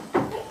use?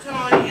 What can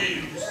I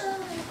use?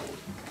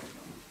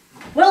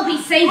 We'll be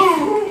safe.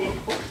 You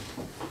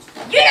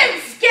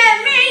don't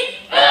scare me!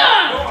 Go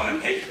on,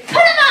 Pete. Put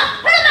him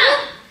up! Put him up!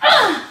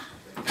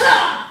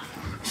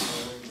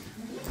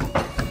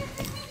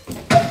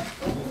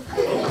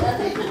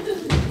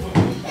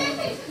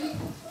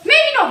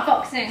 Maybe not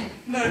boxing.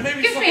 No,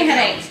 maybe Gives me a something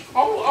headache. else.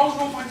 I'll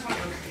go find something.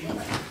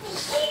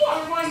 Oh,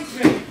 that reminds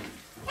me.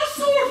 A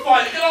sword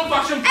fight, an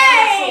old-fashioned sword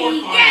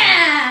Hey, fight.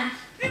 yeah!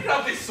 You can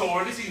have this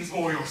sword, it seems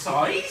more your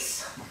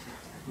size.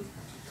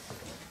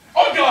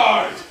 On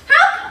guard!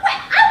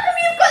 How come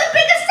you've got a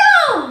bigger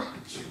sword?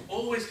 You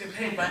always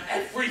complain about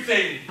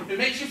everything. If it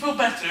makes you feel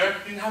better,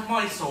 you can have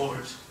my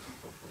sword.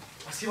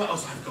 Let's see what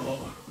else I've got.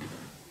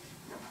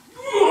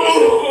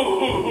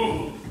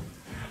 Ooh.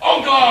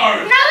 On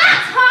guard! Now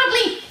that's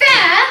hardly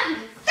fair!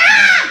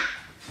 Ah!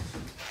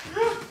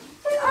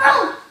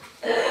 Oh.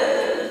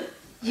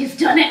 You've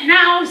done it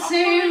now,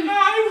 Sue.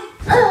 Now.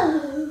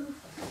 Oh.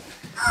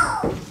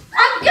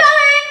 I'm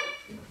going!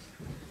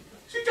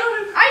 She's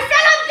going. I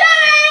said I'm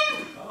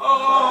going! Oh.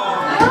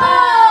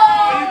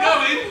 Oh. Are you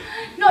going?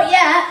 Not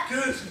yet.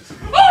 Good.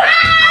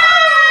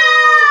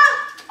 Ah!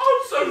 I'm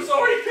so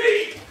sorry,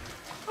 Pete.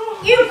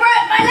 You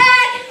broke my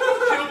leg!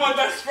 You're my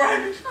best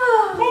friend.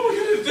 Oh. What are we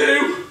going to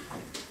do?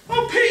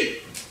 Oh,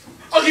 Pete,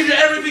 I'll give you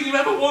everything you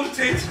ever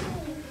wanted.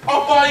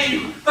 I'll buy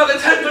you that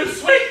Nintendo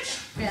Switch.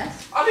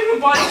 Yes. I'll even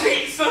buy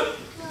tickets to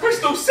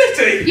Bristol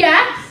City.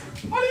 Yes.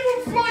 I'll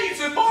even fly you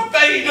to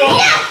Barbados.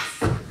 Yes!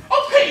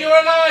 Oh, Pete, you're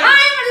alive.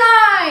 I'm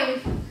alive!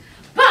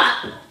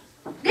 But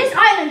this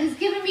island has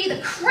given me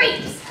the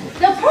creeps.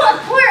 The Port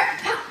of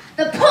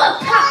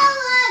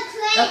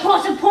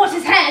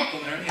Portishead.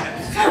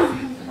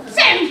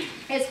 Soon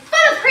is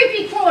full of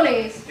creepy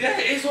crawlies. Yeah,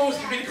 it is always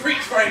giving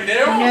creeps right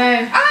there. No.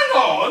 Hang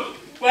on.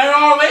 Where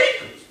are we?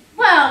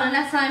 Well,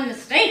 unless I'm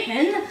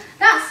mistaken,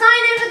 that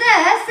sign over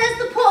there says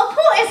the Port of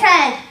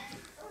Portishead.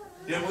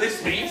 Yeah, well,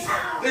 this means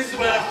this is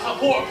where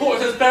Port of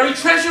Portishead's buried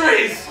treasure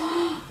is.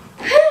 Who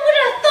would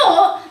have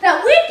thought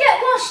that we'd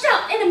get washed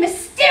up in a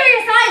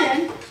mysterious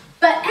island,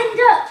 but end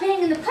up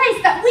being in the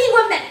place that we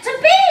were meant to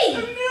be?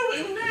 Who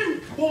knew?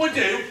 What we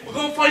do, we're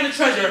going to find the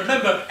treasure.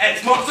 Remember,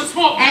 X marks the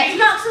spot. X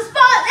marks the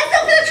spot. Let's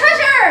look for the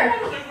treasure.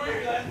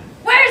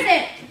 Where is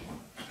it?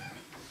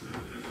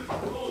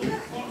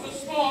 Marks the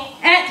spot.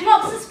 X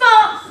marks the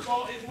spot.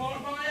 Spot is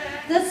marked by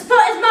X. The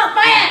spot is marked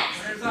by X.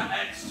 Where's that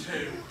X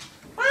to?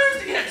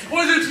 Where's the X?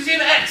 What is it? Is it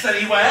an X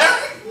anywhere?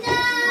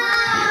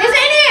 Is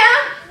it in here?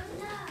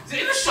 Is it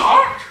in the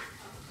shark?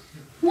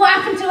 What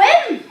happened to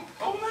him?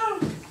 Oh no.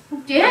 Oh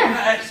dear. Where's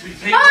that X we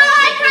think? Oh, I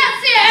can't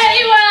see it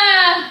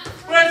anywhere.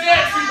 Where's the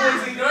X, you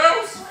boys and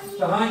girls?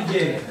 Behind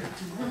you.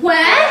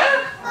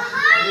 Where?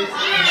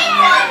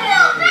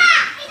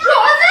 What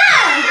was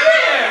that?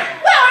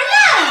 Yeah. Where on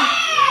there?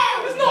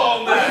 It's not on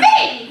there.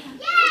 Me?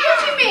 What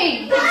do you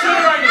mean? Turn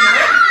around a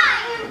minute.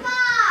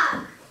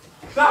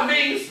 That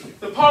means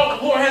the part of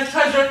Portishead's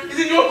treasure is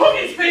in your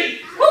pockets,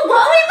 Pete. Well,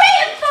 what are we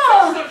waiting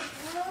for?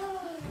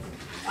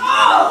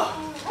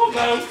 Oh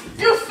no.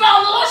 You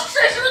found the lost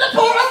treasure in the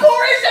Port of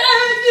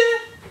Portishead!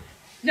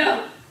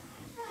 No.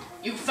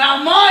 You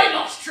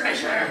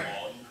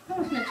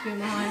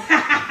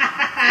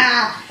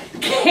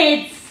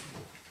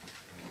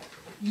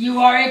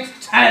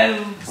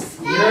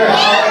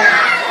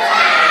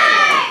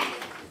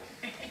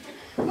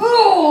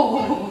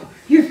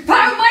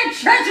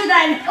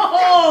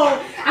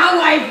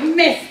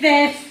miss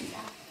this.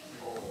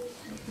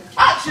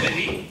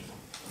 Actually,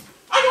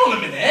 hang on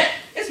a minute.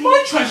 It's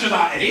my treasure,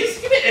 that is.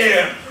 Give it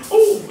here.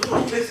 Oh,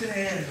 listen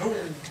here.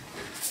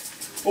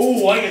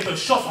 Oh, I get the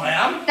shop, I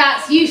am.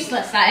 That's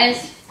useless, that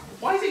is.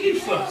 Why is it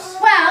useless?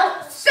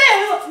 Well, so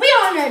we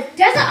are on a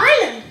desert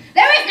island.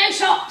 There is no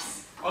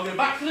shops. I'll go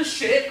back to the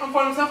ship and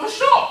find myself a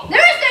shop. There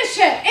is no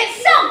ship.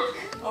 It's sunk.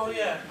 Oh,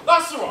 yeah.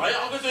 That's all right.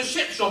 I'll go to a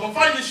ship shop and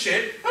find the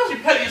ship. There's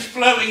plenty is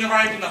floating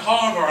around in the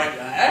harbour out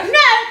there.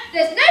 No,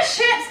 there's no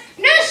ships,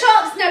 no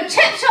shops, no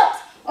chip shops,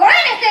 or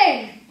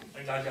anything.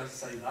 I'm glad you had to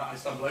say that. I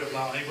stumbled over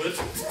that, I would.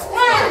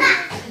 Well,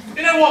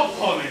 you know what,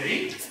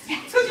 Polly?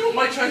 Because you want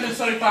my treasure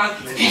so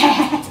badly,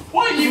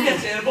 why don't you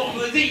get it at the bottom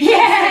of the deep?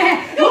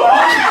 Yeah!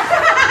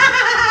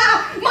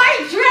 My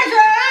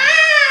treasure!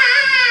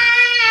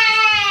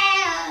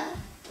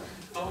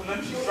 Oh, no,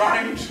 she's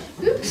drowned.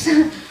 Oops.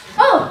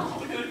 Oh,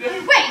 What are we going to do?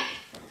 wait.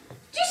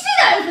 Do you see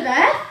that over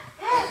there?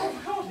 Oh,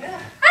 God, yeah.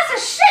 That's a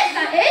ship,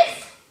 that is.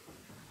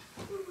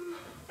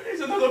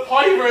 It's another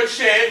pirate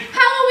ship.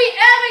 How will we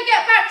ever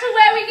get back to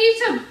where we need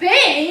to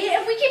be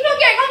if we keep on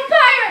getting on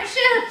pirate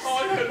ships? Oh,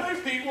 I don't know,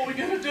 Pete. What are we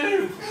going to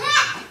do?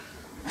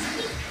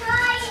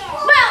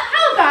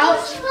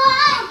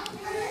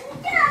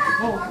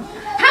 Well,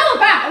 how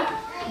about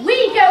we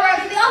go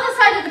around to the other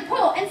side of the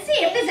port and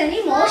see if there's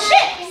any more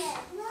ships?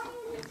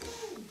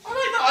 I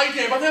like that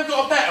idea, but I've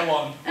got a better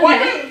one. Why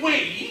don't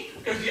we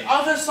go to the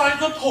other side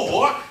of the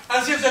port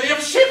and see if there's any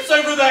other ships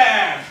over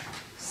there?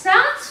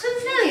 Sounds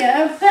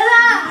familiar, but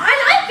I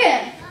like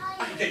it.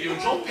 I can get you a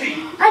job, Pete.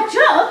 A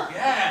job?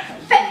 Yeah.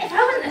 But if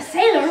I wasn't a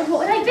sailor, what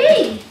would I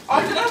be?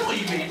 I don't know what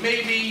you mean.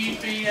 Maybe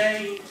you'd be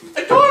a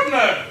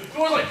gardener. You've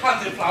always like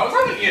planted flowers,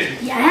 haven't you?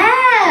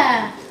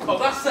 Yeah. Oh,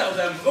 that's settled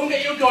then. Go and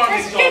get your gardening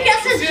Let's job. go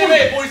get some See you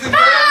later, boys and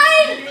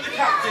Bye. girls. You were the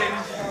captain.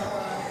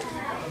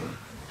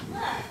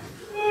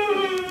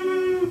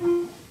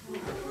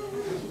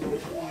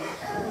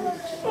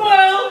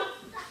 Well,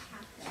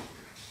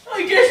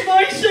 I guess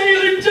my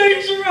sailing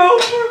days are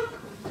over.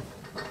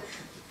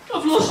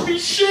 I've lost me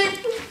ship.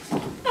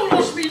 I've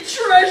lost me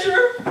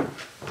treasure.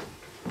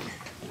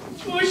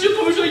 So I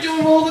suppose I don't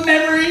have all the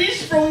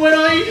memories from when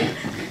I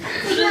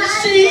was at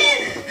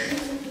sea.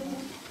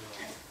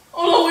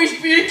 I'll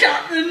always be a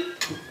captain.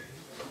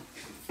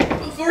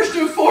 But first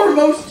and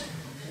foremost,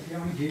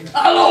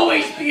 I'll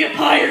always be a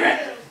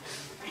pirate.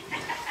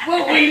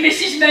 Won't we,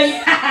 Mrs.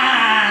 May?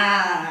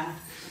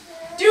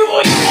 Do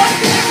what you want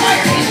to the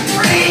pirate is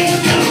free.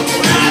 You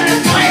are a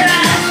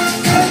pirate.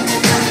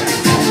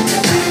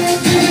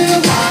 You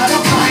are a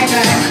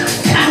pirate.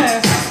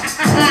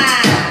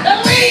 The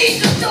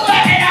lead is still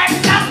ahead. Our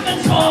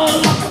captain's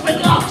all locked up with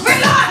locks.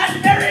 We're locked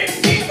and very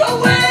deep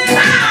away.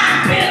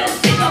 We'll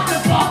pick up the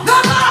block.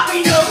 We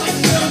know it's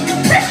still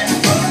precious.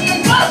 We'll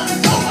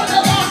over the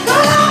lock.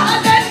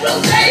 And then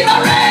we'll say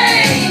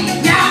hooray.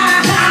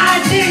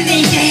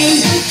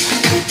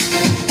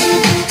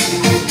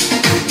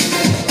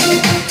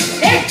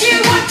 If you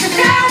want to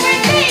sail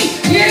with me,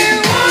 you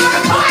are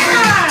a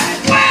pirate.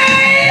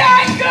 Way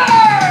anchor!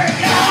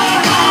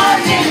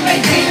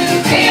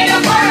 Being a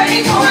pirate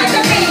is all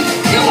to me.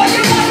 Do what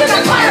you want to the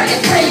pirate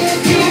is free.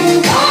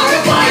 You are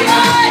a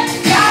pirate.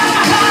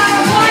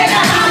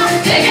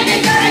 Diggity,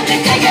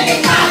 diggity,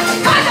 pop.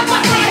 Find the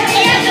button at the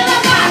end of the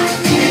map.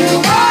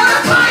 You are a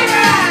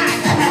pirate.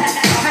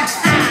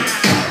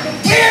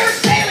 We're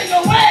sailing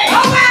away.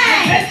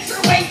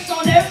 Adventure waits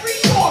on every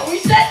shore. We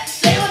set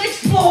sail and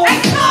explore.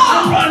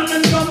 Run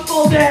and jump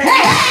all day.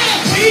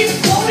 We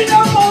float in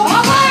our boat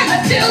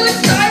until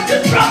it's time to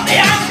drop the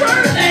anchor.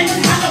 Then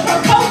have a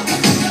boat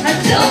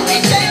until we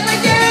sail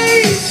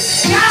again.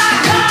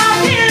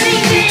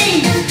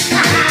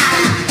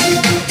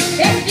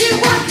 If you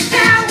want to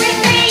sail with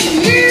me,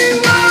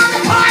 you are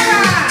a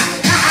pirate.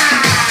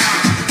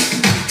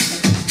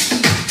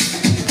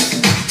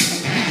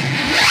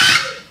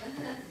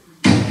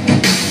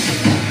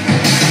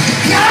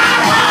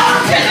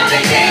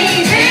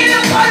 Being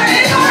a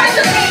pirate is all right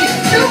to me.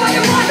 Do what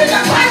you want to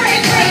the pirate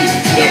is free.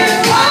 You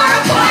are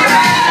a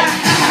pirate.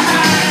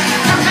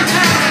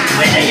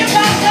 Whether you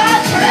got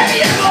us, wherever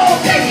you go,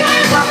 this guy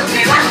promised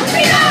me what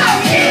we know.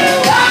 You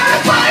are a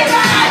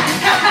pirate.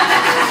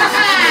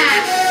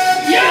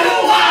 You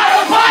are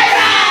a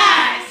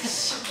pirate.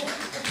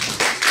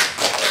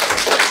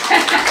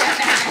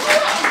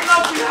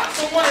 Lovely, that's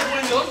so wonderful.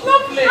 It was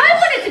lovely. I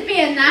wanted to be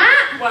in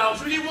that. Well,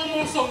 should we do one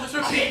more song? Just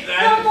repeat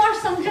then. One more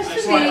song just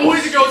That's for right. me.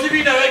 Boys and girls, if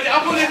you know it, get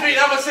up on your feet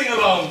and have a sing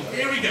along.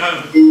 Here we go.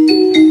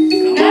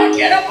 Come on,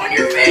 get up on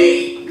your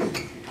feet.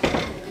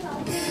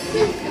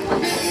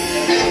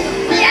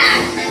 Yeah.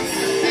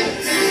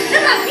 Look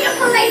at that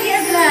beautiful lady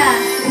over there.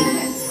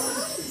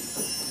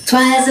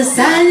 'Twas a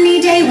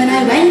sunny day when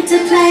I went to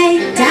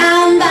play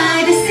down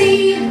by the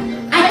sea.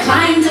 I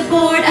climbed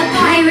aboard a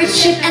pirate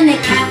ship and the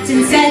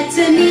captain said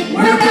to me,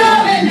 "We're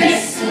going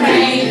this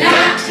way,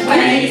 that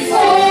way,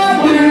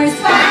 forwards,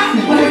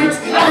 backwards,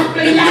 up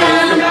and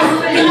down,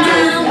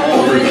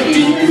 over the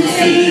deep blue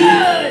sea."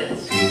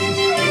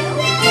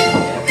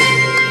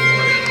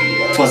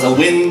 'Twas a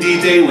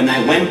windy day when I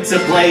went to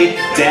play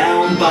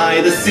down by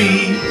the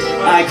sea.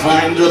 I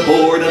climbed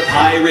aboard a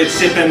pirate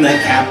ship and the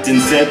captain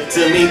said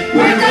to me,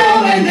 We're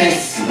going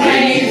this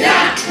way,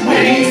 that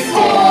way,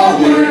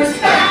 forwards,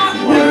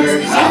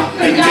 backwards, up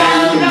and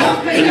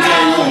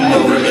down,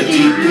 over the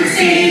deep blue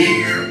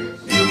sea.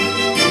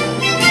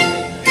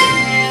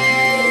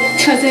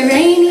 'Twas a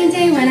rainy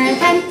day when I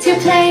went to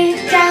play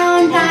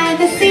down by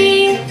the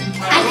sea.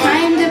 I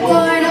climbed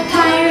aboard a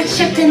pirate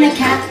ship and the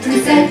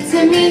captain said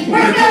to me,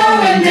 We're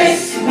going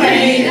this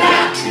way,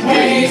 that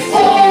way,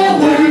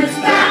 forwards,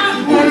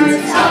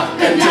 backwards, up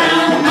and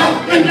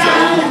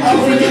down,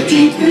 over the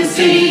deep blue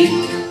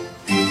sea.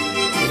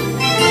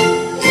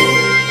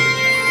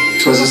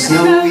 'Twas a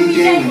snowy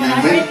day when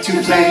I went to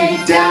play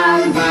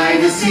down by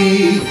the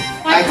sea.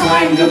 I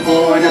climbed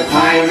aboard a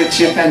pirate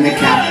ship and the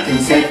captain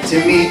said to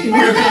me,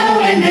 We're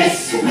going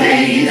this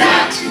way,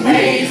 that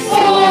way,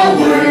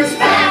 forwards,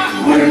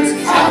 backwards,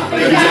 up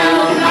and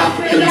down,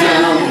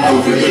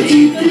 over the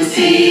deep blue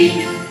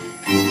sea.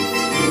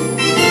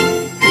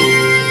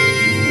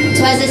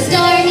 'Twas a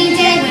stormy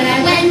day when I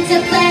went to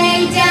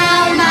play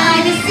down by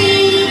the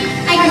sea.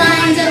 I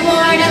climbed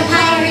aboard a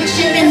pirate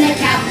ship and the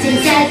captain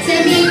said to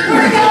me,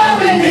 We're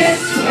going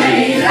this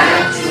way,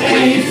 that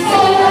way,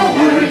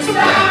 forwards,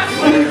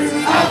 backwards,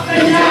 up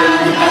and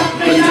down,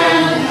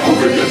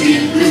 over the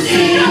deep blue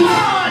sea.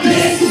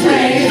 This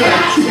way,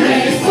 that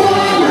way,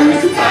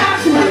 forwards,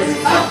 backwards,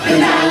 up and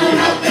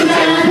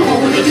down,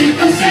 over the deep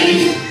blue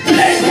sea.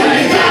 This way,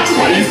 that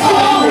way,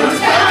 forwards,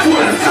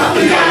 backwards, up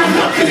and down,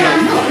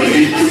 over the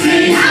deep blue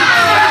sea.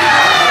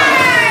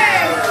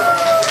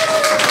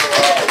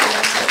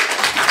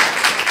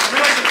 We'd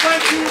like to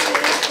thank you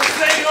for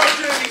staying our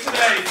journey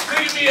today.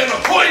 Leave me in a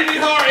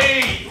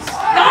hoity-hearty.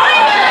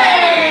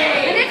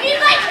 And if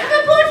you'd like to come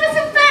aboard for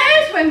some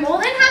photos, we're more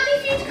than happy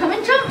for you to come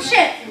and jump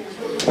ship.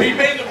 We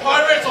made the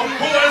Pirates of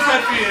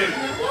Portishead for you.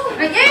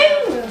 Thank you.